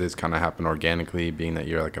did this kind of happen organically, being that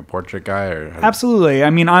you're like a portrait guy? Or Absolutely. I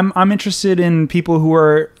mean, I'm interested in people who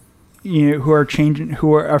are who are changing,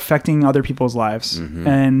 who are affecting other people's lives. Mm-hmm.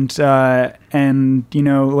 And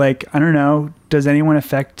like, I don't know, does anyone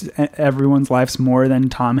affect everyone's lives more than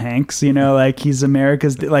Tom Hanks? Like, he's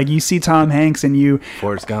America's, like, you see Tom Hanks and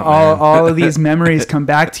Forrest Gump, all of these memories come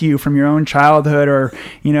back to you from your own childhood, or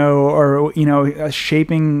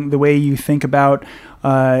shaping the way you think about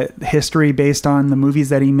history based on the movies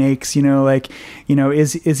that he makes.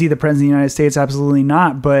 Is he the president of the United States? Absolutely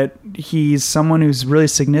not. But he's someone who's really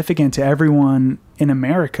significant to everyone in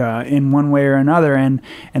America in one way or another. And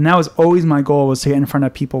that was always my goal, was to get in front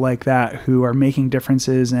of people like that who are making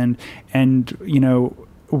differences and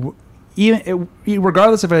even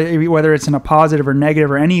regardless of whether it's in a positive or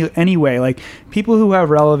negative or any way, like, people who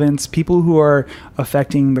have relevance, people who are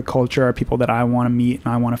affecting the culture, are people that I want to meet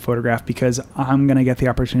and I want to photograph, because I'm going to get the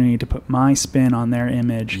opportunity to put my spin on their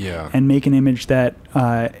image and make an image that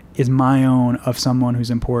is my own, of someone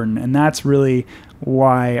who's important. And that's really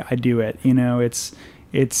why I do it.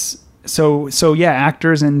 So yeah,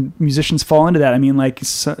 actors and musicians fall into that. I mean, like,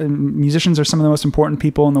 musicians are some of the most important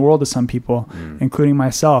people in the world to some people, including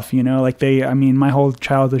myself. My whole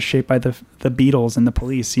childhood was shaped by the Beatles and the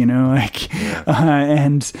Police.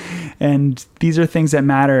 And these are things that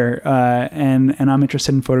matter. And I'm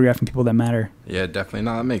interested in photographing people that matter. Yeah, definitely.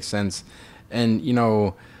 No, that makes sense. And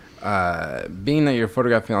being that you're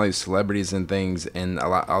photographing all these celebrities and things, and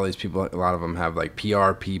all these people, a lot of them have like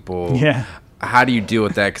PR people. Yeah. How do you deal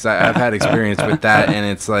with that? Because I've had experience with that, and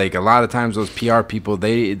it's like, a lot of times those PR people,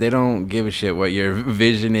 they don't give a shit what your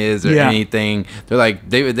vision is or anything. They're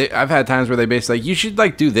like, I've had times where they basically like, you should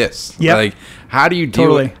like do this. Yep. Like, how do you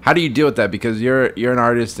deal with that? Because you're an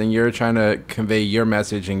artist and you're trying to convey your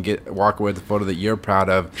message and walk away with a photo that you're proud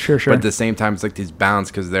of. Sure. But at the same time, it's like these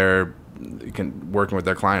bounds because they're working with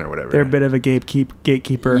their client or whatever. They're a bit of a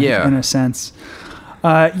gatekeeper in a sense.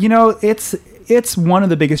 It's one of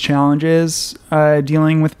the biggest challenges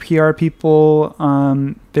dealing with PR people.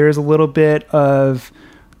 There's a little bit of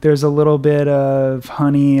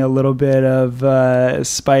honey, a little bit of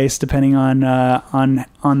spice, depending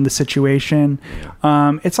on the situation.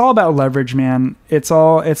 It's all about leverage, man. It's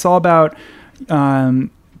all about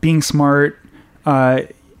being smart,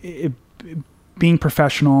 being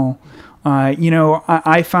professional.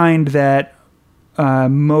 I find that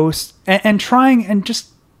most and trying and just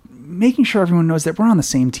making sure everyone knows that we're on the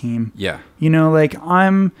same team. Yeah.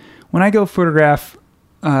 When I go photograph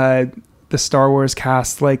the Star Wars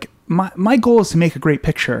cast, like, my goal is to make a great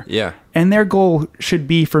picture. Yeah. And their goal should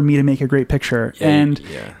be for me to make a great picture. Yeah,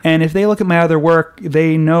 and if they look at my other work,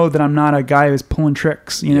 they know that I'm not a guy who's pulling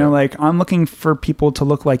tricks. Like, I'm looking for people to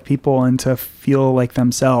look like people and to feel like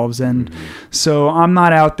themselves. And so I'm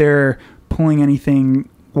not out there pulling anything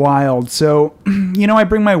wild. So, I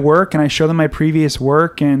bring my work and I show them my previous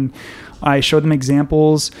work, and I show them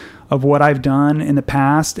examples of what I've done in the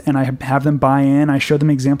past, and I have them buy in. I show them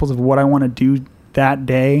examples of what I want to do that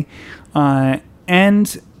day.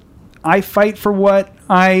 And I fight for what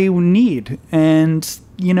I need. And,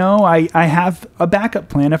 I have a backup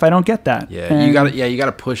plan if I don't get that. Yeah. And you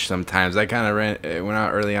gotta push sometimes. I kind of went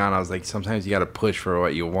out early on. I was like, sometimes you got to push for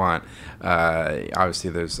what you want.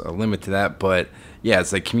 Obviously there's a limit to that, but yeah,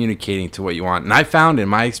 it's like communicating to what you want. And I found, in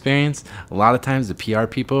my experience, a lot of times the PR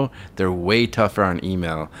people, they're way tougher on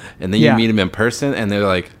email. And then you meet them in person and they're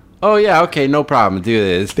like, oh yeah, okay, no problem, do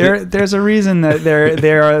this. There's a reason that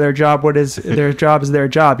their job is their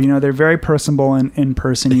job. They're very personable in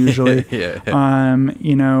person usually. Yeah.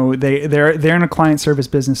 They're in a client service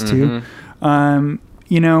business too.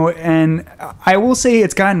 and I will say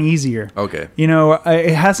it's gotten easier. Okay.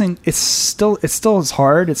 It hasn't. It's still as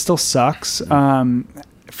hard. It still sucks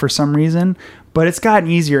for some reason, but it's gotten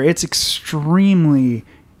easier. It's extremely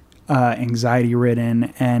anxiety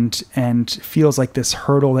ridden and feels like this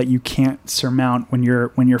hurdle that you can't surmount when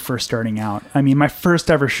you're first starting out. I mean, my first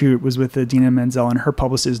ever shoot was with Idina Menzel, and her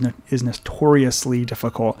publicist is notoriously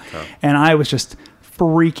difficult, and I was just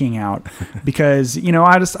freaking out because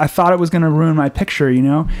I thought it was going to ruin my picture,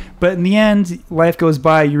 but in the end, life goes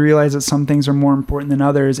by. You realize that some things are more important than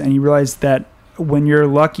others, and you realize that when you're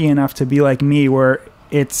lucky enough to be like me, where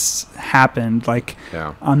it's happened,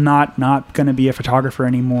 I'm not going to be a photographer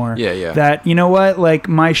anymore. Yeah. That, like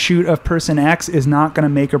my shoot of person X is not going to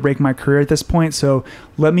make or break my career at this point. So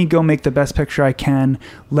let me go make the best picture I can.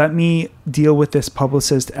 Let me deal with this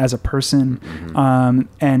publicist as a person,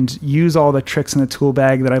 and use all the tricks in the tool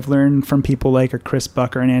bag that I've learned from people like a Chris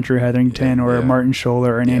Buck or an Andrew Hetherington or a Martin Scholler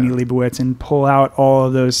or an Andy Leibovitz, and pull out all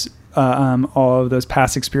of those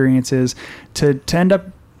past experiences to end up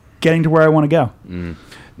getting to where I want to go.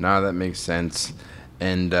 No, that makes sense.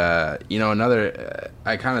 And, another,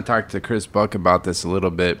 I kind of talked to Chris Buck about this a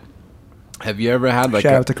little bit. Have you ever had shout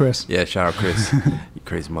out to Chris. Yeah, shout out Chris. You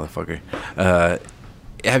crazy motherfucker.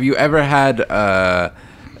 Have you ever had a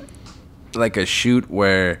shoot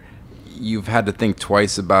where you've had to think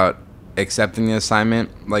twice about accepting the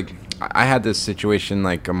assignment? Like, I had this situation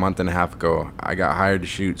like a month and a half ago. I got hired to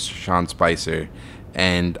shoot Sean Spicer,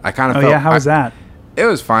 and I kind of felt... Oh, yeah? How was that? It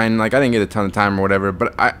was fine. Like, I didn't get a ton of time or whatever,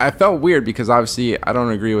 but I felt weird because obviously I don't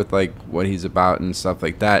agree with like what he's about and stuff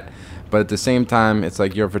like that. But at the same time, it's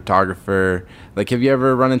like you're a photographer. Like, have you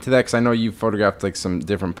ever run into that? Because I know you photographed like some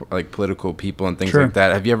different like political people and things like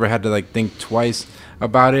that. Have you ever had to like think twice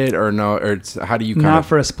about it, or no? Or how do you kind Not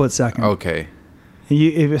for a split second. Okay.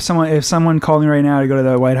 If someone called me right now to go to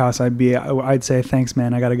the White House, I'd say thanks,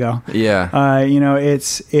 man. I gotta go. Yeah.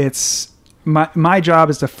 It's my job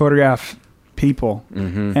is to photograph people,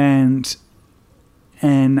 and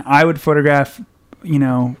I would photograph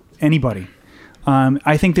anybody.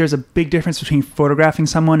 I think there's a big difference between photographing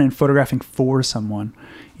someone and photographing for someone.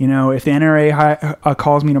 If the NRA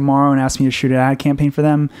calls me tomorrow and asks me to shoot an ad campaign for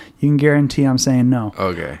them, you can guarantee I'm saying no.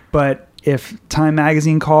 Okay. But if Time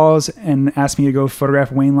Magazine calls and asks me to go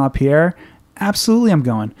photograph Wayne LaPierre, absolutely I'm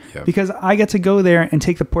going. Yep. Because I get to go there and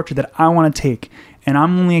take the portrait that I want to take. And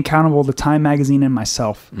I'm only accountable to Time Magazine and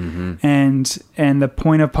myself. And the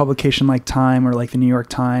point of publication like Time or like the New York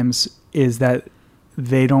Times is that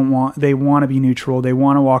they want to be neutral. They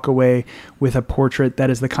want to walk away with a portrait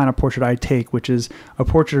that is the kind of portrait I take, which is a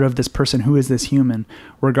portrait of this person who is this human,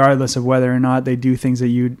 regardless of whether or not they do things that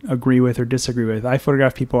you agree with or disagree with. I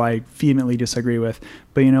photograph people I vehemently disagree with,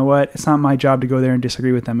 but you know what? It's not my job to go there and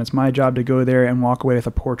disagree with them. It's my job to go there and walk away with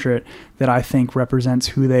a portrait that I think represents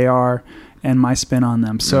who they are and my spin on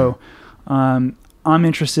them. So I'm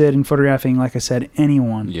interested in photographing, like I said,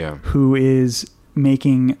 anyone who is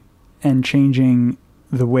making and changing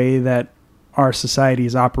the way that our society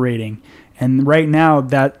is operating. And right now,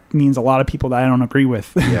 that means a lot of people that I don't agree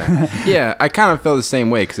with. Yeah, I kind of felt the same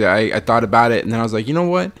way because I thought about it, and then I was like, you know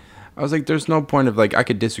what? I was like, there's no point of, like, I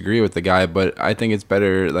could disagree with the guy, but I think it's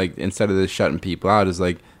better, like, instead of just shutting people out, is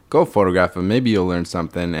like, go photograph him. Maybe you'll learn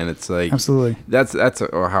something. And it's like... Absolutely. That's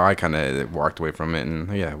how I kind of walked away from it.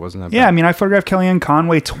 And yeah, it wasn't that bad. Yeah, I mean, I photographed Kellyanne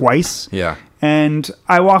Conway twice. Yeah. And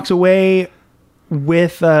I walked away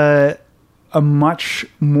with a much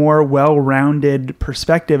more well-rounded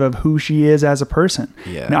perspective of who she is as a person.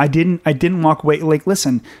 Yeah. Now, I didn't walk away... Like,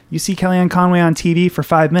 listen, you see Kellyanne Conway on TV for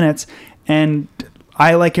 5 minutes, and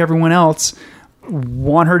I, like everyone else,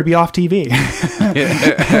 want her to be off TV.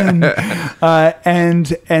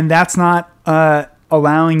 and that's not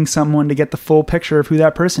allowing someone to get the full picture of who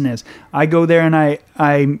that person is. I go there and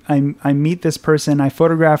I meet this person, I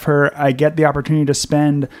photograph her, I get the opportunity to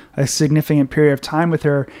spend a significant period of time with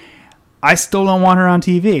her. I still don't want her on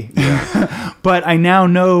TV. Yeah. But I now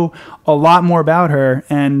know a lot more about her,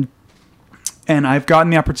 and I've gotten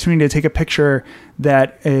the opportunity to take a picture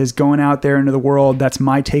that is going out there into the world. That's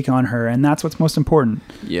my take on her, and that's what's most important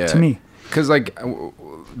to me. Because, like,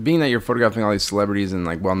 being that you're photographing all these celebrities and,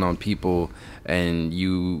 like, well-known people, and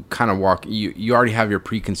you kind of you already have your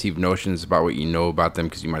preconceived notions about what you know about them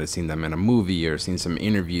because you might have seen them in a movie or seen some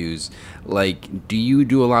interviews. Like, do you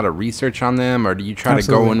do a lot of research on them, or do you try to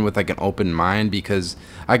go in with, like, an open mind? Because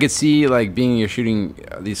I could see, like, you're shooting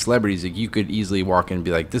these celebrities, like, you could easily walk in and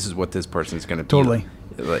be like, this is what this person's going to be. Totally.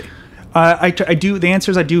 Like, I do. The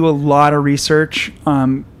answer is I do a lot of research.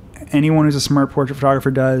 Anyone who's a smart portrait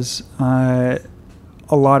photographer does a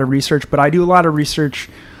lot of research, but I do a lot of research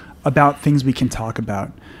about things we can talk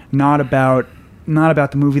about, not about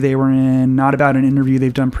about the movie they were in, not about an interview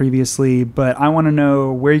they've done previously, but I want to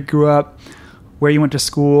know where you grew up, where you went to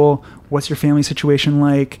school, what's your family situation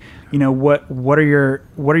like, what are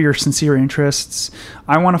your sincere interests.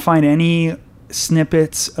 I want to find any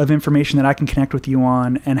snippets of information that I can connect with you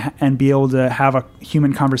on and be able to have a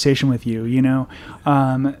human conversation with you,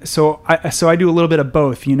 so I do a little bit of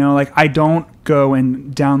both, like I don't go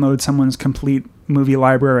and download someone's complete movie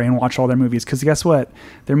library and watch all their movies, because guess what,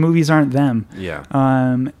 their movies aren't them.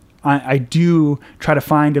 I do try to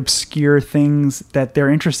find obscure things that they're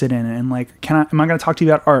interested in, and like, am I going to talk to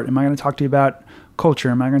you about art? Am I going to talk to you about culture?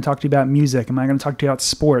 Am I going to talk to you about music? Am I going to talk to you about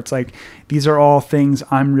sports? Like, these are all things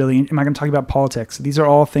am I going to talk about politics? These are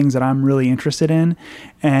all things that I'm really interested in,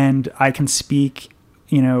 and I can speak,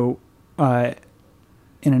 in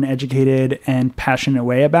an educated and passionate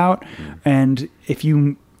way about. And if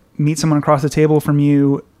you meet someone across the table from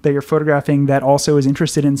you that you're photographing that also is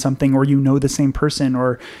interested in something, or the same person,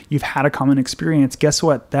 or you've had a common experience, guess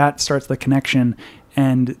what? That starts the connection,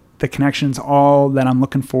 and the connection's all that I'm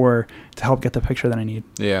looking for to help get the picture that I need.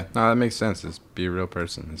 Yeah, no, that makes sense. Just be a real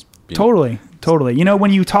person. Totally.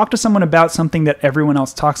 When you talk to someone about something that everyone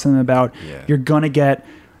else talks to them about, you're going to get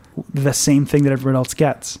the same thing that everyone else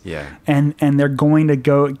gets. Yeah. And they're going to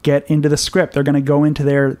go get into the script. They're going to go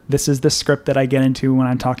into this is the script that I get into when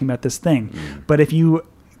I'm talking about this thing. But if you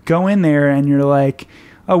go in there and you're like,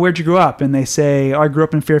 oh, where'd you grow up? And they say, oh, I grew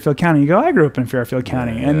up in Fairfield County. You go, I grew up in Fairfield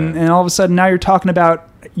County. Yeah. And all of a sudden now you're talking about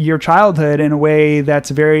your childhood in a way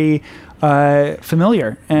that's very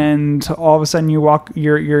familiar. And all of a sudden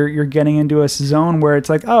you're getting into a zone where it's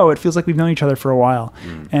like, oh, it feels like we've known each other for a while.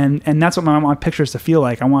 And that's what I want my pictures to feel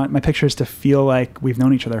like. I want my pictures to feel like we've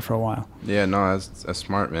known each other for a while. Yeah, no, that's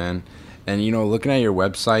smart, man. And, looking at your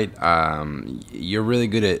website, you're really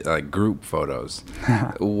good at, like, group photos.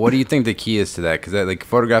 What do you think the key is to that? Because, like,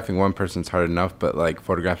 photographing one person's hard enough, but, like,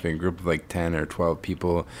 photographing a group of, like, 10 or 12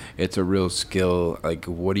 people, it's a real skill. Like,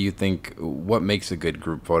 what do you think, what makes a good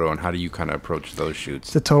group photo, and how do you kind of approach those shoots?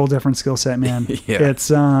 It's a total different skill set, man. Yeah. It's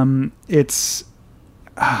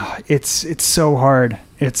so hard.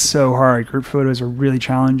 It's so hard. Group photos are really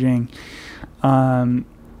challenging.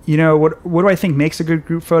 What do I think makes a good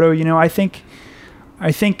group photo? I think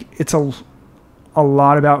it's a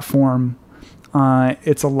lot about form.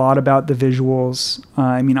 It's a lot about the visuals.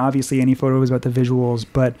 Obviously any photo is about the visuals,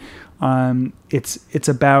 but it's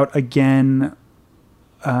about, again,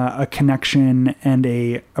 a connection and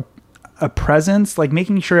a presence, like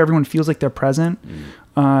making sure everyone feels like they're present,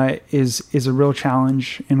 is a real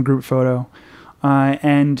challenge in a group photo.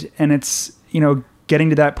 And it's, getting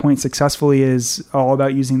to that point successfully is all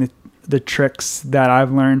about using the tricks that I've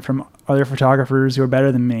learned from other photographers who are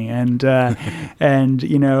better than me. And that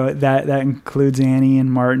includes Annie and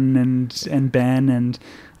Martin and Ben. And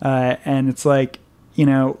it's like,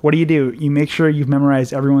 what do? You make sure you've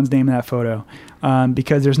memorized everyone's name in that photo.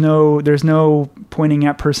 Because there's no pointing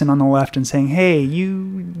at person on the left and saying, hey,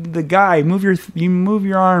 the guy, move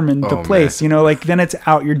your arm into place, man. Then it's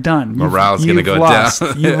out, you're done. Morale's going to go down.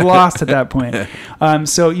 You've lost at that point.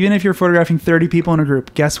 So even if you're photographing 30 people in a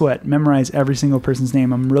group, guess what? Memorize every single person's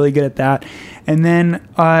name. I'm really good at that. And then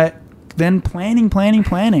planning,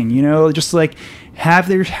 just like have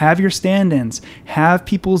your stand-ins, have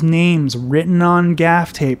people's names written on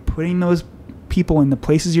gaff tape, putting those people in the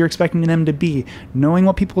places you're expecting them to be, knowing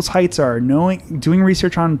what people's heights are, doing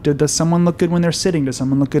research on, does someone look good when they're sitting? Does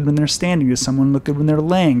someone look good when they're standing? Does someone look good when they're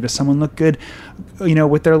laying? Does someone look good,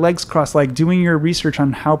 with their legs crossed? Like doing your research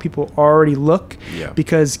on how people already look. Yeah.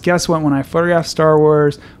 Because guess what? When I photograph Star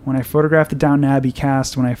Wars, when I photograph the Downton Abbey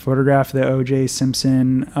cast, when I photograph the O.J.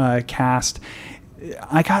 Simpson cast,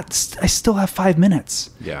 I still have 5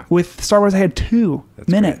 minutes. Yeah. With Star Wars, I had 2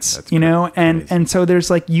 minutes. That's great. And so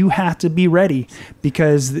there's like, you have to be ready,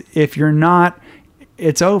 because if you're not,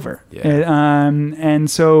 it's over. Yeah.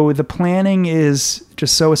 And so the planning is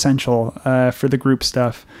just so essential for the group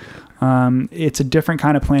stuff. It's a different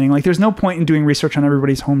kind of planning. Like, there's no point in doing research on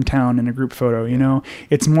everybody's hometown in a group photo.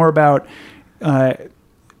 It's more about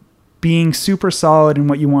being super solid in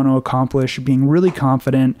what you want to accomplish, being really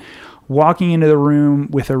confident, walking into the room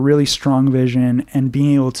with a really strong vision, and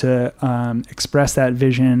being able to express that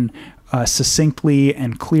vision succinctly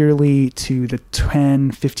and clearly to the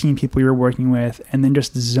 10, 15 people you're working with, and then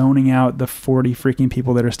just zoning out the 40 freaking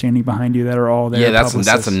people that are standing behind you that are all there. Yeah,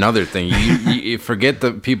 that's another thing. You forget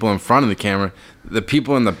the people in front of the camera. The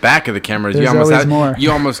people in the back of the cameras, you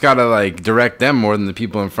almost gotta like direct them more than the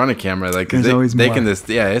people in front of camera. Like, they can just,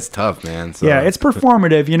 it's tough, man. So. Yeah, it's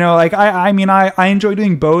performative. Like I enjoy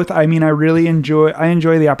doing both. I really enjoy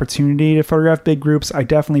the opportunity to photograph big groups. I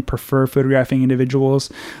definitely prefer photographing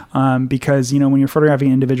individuals. because, when you're photographing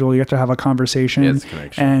an individual, you have to have a conversation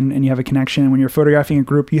and you have a connection. And when you're photographing a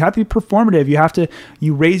group, you have to be performative.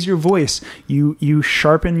 You raise your voice, you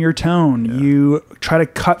sharpen your tone, you try to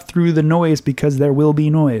cut through the noise because there will be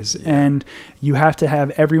noise. And you have to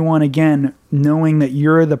have everyone, again, knowing that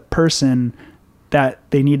you're the person that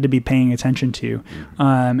they need to be paying attention to.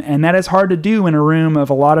 And that is hard to do in a room of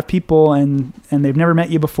a lot of people and they've never met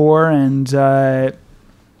you before. And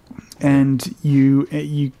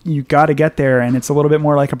you got to get there. And it's a little bit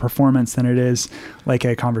more like a performance than it is like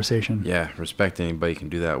a conversation. Yeah. Respect anybody can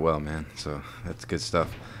do that well, man. So that's good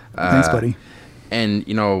stuff. Thanks, buddy. And,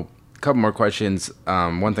 a couple more questions.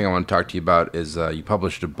 One thing I want to talk to you about is you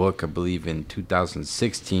published a book, I believe, in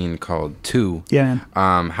 2016 called 2. Yeah.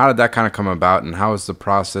 How did that kind of come about, and how was the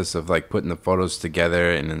process of like putting the photos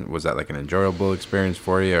together? And was that like an enjoyable experience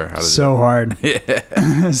for you, or how does hard?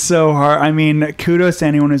 Yeah. So hard. I mean, kudos to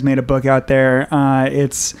anyone who's made a book out there.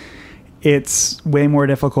 It's way more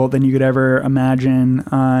difficult than you could ever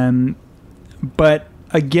imagine. But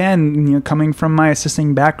again, coming from my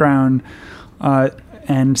assisting background,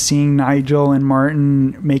 and seeing Nigel and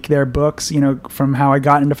Martin make their books, from how I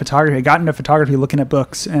got into photography. I got into photography looking at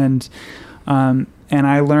books, and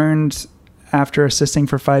I learned after assisting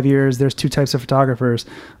for 5 years, there's 2 types of photographers,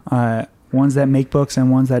 ones that make books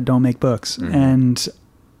and ones that don't make books. Mm-hmm. And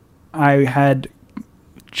I had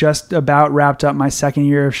just about wrapped up my second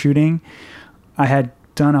year of shooting. I had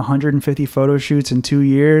done 150 photo shoots in 2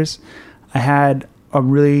 years. I had a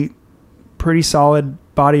really pretty solid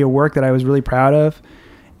body of work that I was really proud of.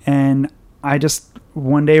 And I just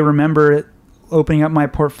one day remember opening up my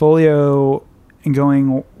portfolio and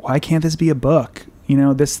going, why can't this be a book?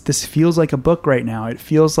 This feels like a book right now. It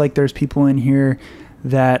feels like there's people in here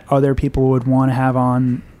that other people would want to have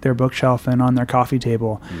on their bookshelf and on their coffee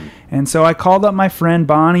table. And so I called up my friend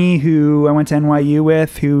Bonnie, who I went to NYU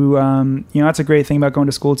with, who, that's a great thing about going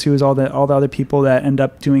to school too, is all the other people that end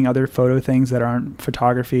up doing other photo things that aren't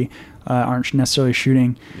photography, aren't necessarily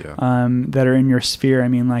shooting, that are in your sphere. I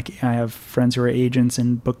mean, like I have friends who are agents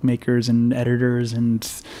and bookmakers and editors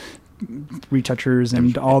and retouchers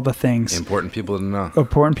and all the things. Important people to know.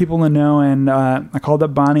 And I called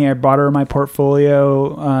up Bonnie. I brought her my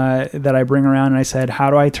portfolio that I bring around, and I said, how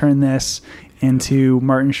do I turn this into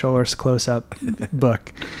Martin Schuller's close-up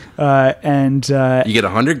book? And you get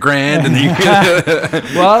 $100,000 and then you get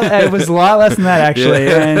well, it was a lot less than that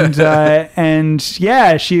actually.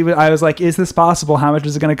 I was like, is this possible? How much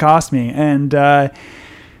is it going to cost me?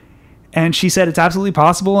 And she said it's absolutely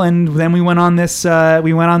possible. And then we went on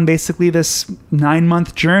basically this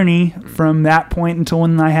 9-month journey from that point until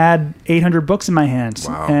when I had 800 books in my hands.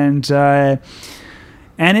 Wow. And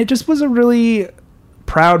it just was a really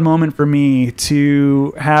proud moment for me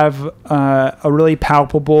to have a really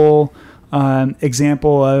palpable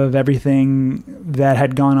example of everything that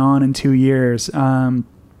had gone on in 2 years.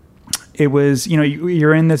 It was,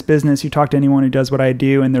 you're in this business, you talk to anyone who does what I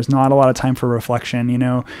do, and there's not a lot of time for reflection.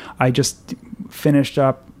 I just finished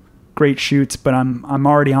up great shoots, but I'm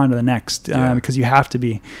already on to the next, because you have to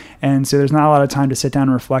be. And so there's not a lot of time to sit down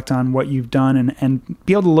and reflect on what you've done and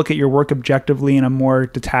be able to look at your work objectively in a more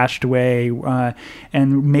detached way.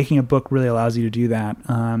 And making a book really allows you to do that.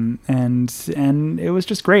 And it was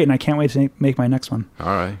just great. And I can't wait to make my next one. All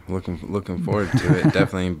right. Looking forward to it.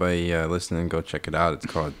 Definitely anybody listening, go check it out. It's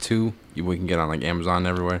called 2. We can get on like Amazon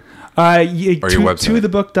everywhere. Or your website.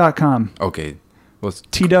 TwoTheBook.com. Okay. Well,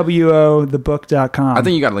 TWOthebook.com. I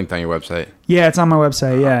think you got linked on your website. Yeah, it's on my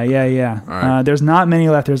website. Yeah. All right. There's not many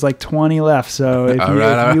left. There's like 20 left. So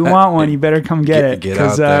if you want one, you better come get it,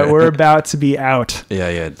 because we're about to be out.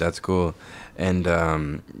 Yeah, that's cool. And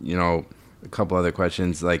a couple other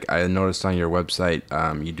questions. Like I noticed on your website,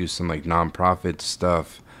 you do some like nonprofit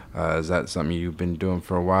stuff. Is that something you've been doing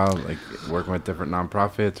for a while, like working with different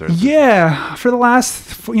nonprofits? Or yeah, for the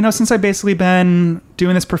last, since I've basically been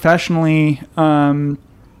doing this professionally, I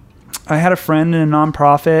had a friend in a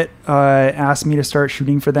nonprofit asked me to start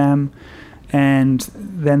shooting for them, and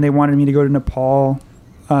then they wanted me to go to Nepal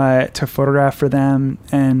to photograph for them,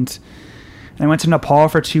 and I went to Nepal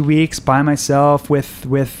for 2 weeks by myself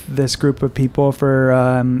with this group of people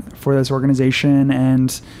for this organization,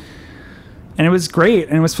 and it was great,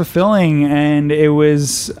 and it was fulfilling, and it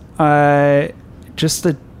was just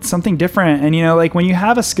something different. And like when you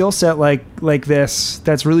have a skill set like this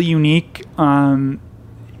that's really unique,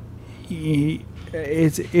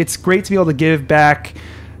 it's great to be able to give back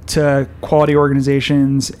to quality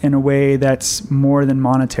organizations in a way that's more than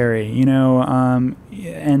monetary.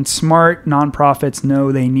 And smart nonprofits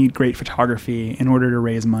know they need great photography in order to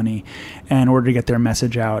raise money and in order to get their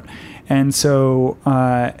message out. And so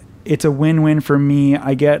it's a win-win for me.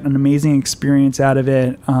 I get an amazing experience out of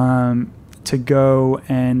it. To go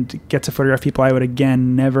and get to photograph people I would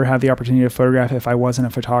again never have the opportunity to photograph if I wasn't a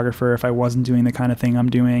photographer, if I wasn't doing the kind of thing I'm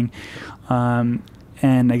doing.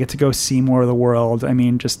 And I get to go see more of the world. I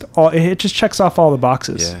mean, it just checks off all the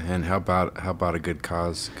boxes. Yeah, and help out a good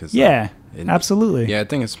cause. Absolutely. Yeah, I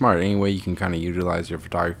think it's smart. Any way you can kind of utilize your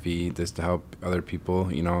photography just to help other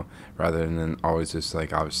people, rather than always just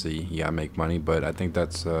like, obviously you gotta make money. But I think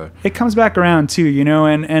that's it comes back around too,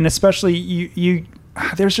 and especially you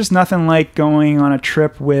there's just nothing like going on a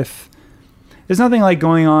trip and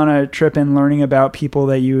learning about people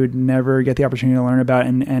that you would never get the opportunity to learn about,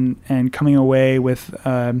 and coming away with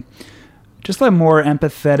just a more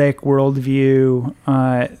empathetic worldview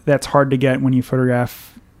that's hard to get when you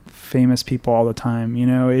photograph famous people all the time.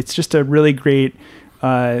 It's just a really great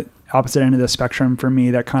opposite end of the spectrum for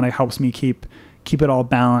me that kind of helps me keep it all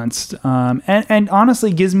balanced, and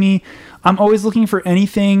honestly I'm always looking for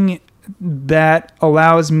anything that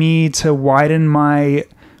allows me to widen my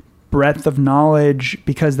breadth of knowledge,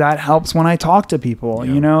 because that helps when I talk to people.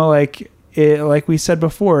 Like we said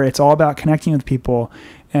before, it's all about connecting with people.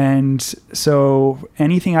 And so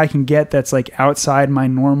anything I can get that's like outside my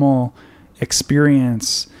normal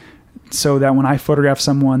experience, so that when I photograph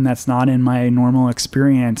someone that's not in my normal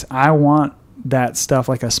experience, I want that stuff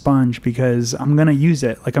like a sponge, because I'm going to use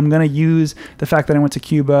it. Like I'm going to use the fact that I went to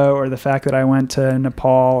Cuba, or the fact that I went to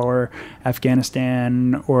Nepal or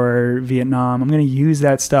Afghanistan or Vietnam. I'm going to use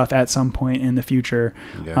that stuff at some point in the future.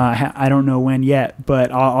 Yeah. I don't know when yet,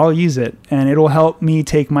 but I'll use it, and it'll help me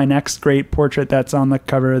take my next great portrait that's on the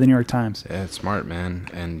cover of the New York Times. Yeah, it's smart, man.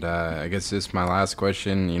 And I guess this is my last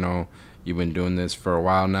question. You've been doing this for a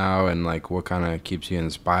while now, and like, what kind of keeps you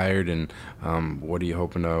inspired, and what are you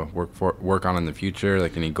hoping to work on in the future?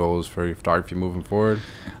 Like, any goals for your photography moving forward?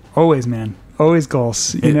 Always, man. Always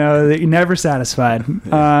goals. You're never satisfied,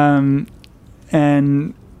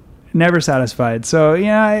 and never satisfied. So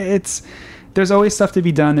there's always stuff to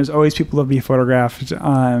be done. There's always people to be photographed.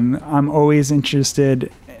 I'm always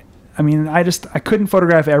interested. I mean, I couldn't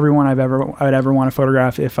photograph everyone I would ever want to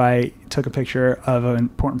photograph if I took a picture of an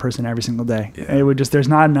important person every single day. Yeah. It would there's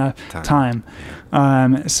not enough time.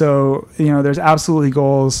 So, there's absolutely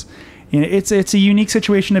goals. It's a unique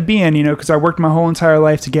situation to be in, because I worked my whole entire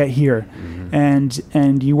life to get here. Mm-hmm.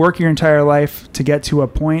 And you work your entire life to get to a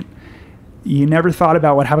point. You never thought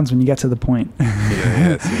about what happens when you get to the point.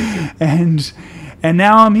 And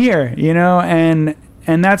now I'm here, and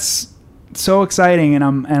that's so exciting, and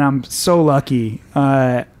I'm so lucky.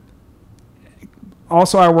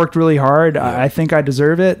 Also, I worked really hard. Yeah. I think I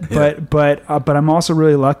deserve it, but I'm also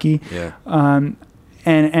really lucky. Yeah.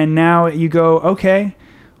 And now you go, okay,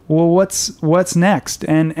 well, what's next?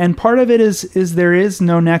 And part of it is there is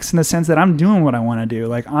no next, in the sense that I'm doing what I want to do.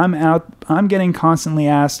 Like I'm getting constantly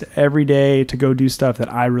asked every day to go do stuff that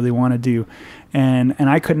I really want to do, and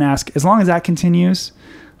I couldn't ask, as long as that continues.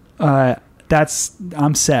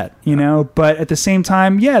 I'm set, but at the same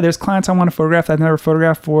time, there's clients I want to photograph that I've never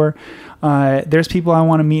photographed for. There's people I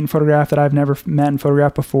want to meet and photograph that I've never met and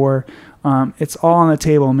photographed before. It's all on the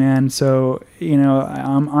table, man. So,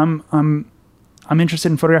 I'm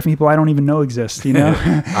interested in photographing people I don't even know exist,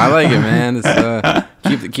 I like it, man. It's,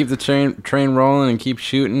 keep the train rolling and keep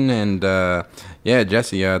shooting. And,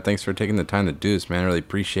 Jesse, thanks for taking the time to do this, man. I really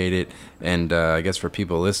appreciate it. And I guess for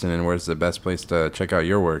people listening, where's the best place to check out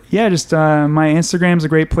your work? Yeah, just my Instagram's a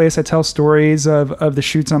great place. I tell stories of the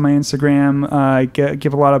shoots on my Instagram. I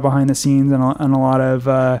give a lot of behind the scenes and a lot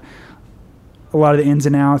of the ins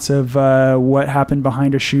and outs of what happened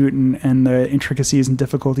behind a shoot, and the intricacies and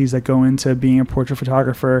difficulties that go into being a portrait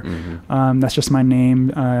photographer. Mm-hmm. That's just my name,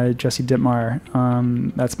 Jesse Dittmar.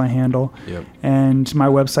 That's my handle. Yep. And my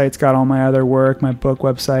website's got all my other work. My book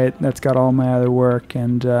website, that's got all my other work.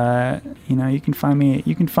 And you can find me.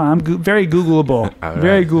 I'm very Googleable.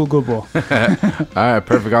 Very Googleable. All right,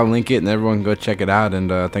 perfect. I'll link it, and everyone can go check it out.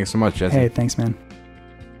 And thanks so much, Jesse. Hey, thanks, man.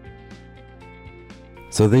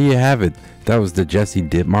 So there you have it. That was the Jesse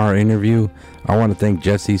Dittmar interview. I want to thank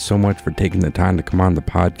Jesse so much for taking the time to come on the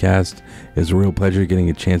podcast. It was a real pleasure getting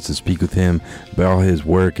a chance to speak with him about all his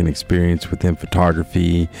work and experience within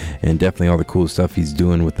photography, and definitely all the cool stuff he's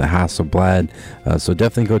doing with the Hasselblad. So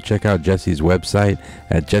definitely go check out Jesse's website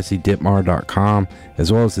at jessedittmar.com,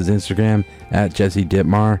 as well as his Instagram at Jesse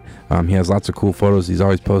Dittmar. He has lots of cool photos he's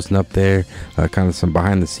always posting up there, kind of some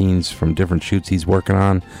behind the scenes from different shoots he's working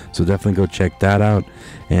on. So definitely go check that out.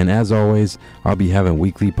 And as always, I'll be having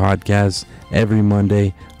weekly podcasts every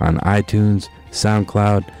Monday on iTunes,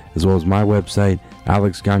 SoundCloud, as well as my website,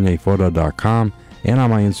 alexgagnephoto.com, and on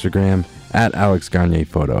my Instagram at Alex Gagne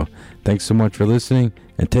Photo. Thanks so much for listening,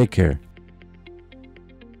 and take care.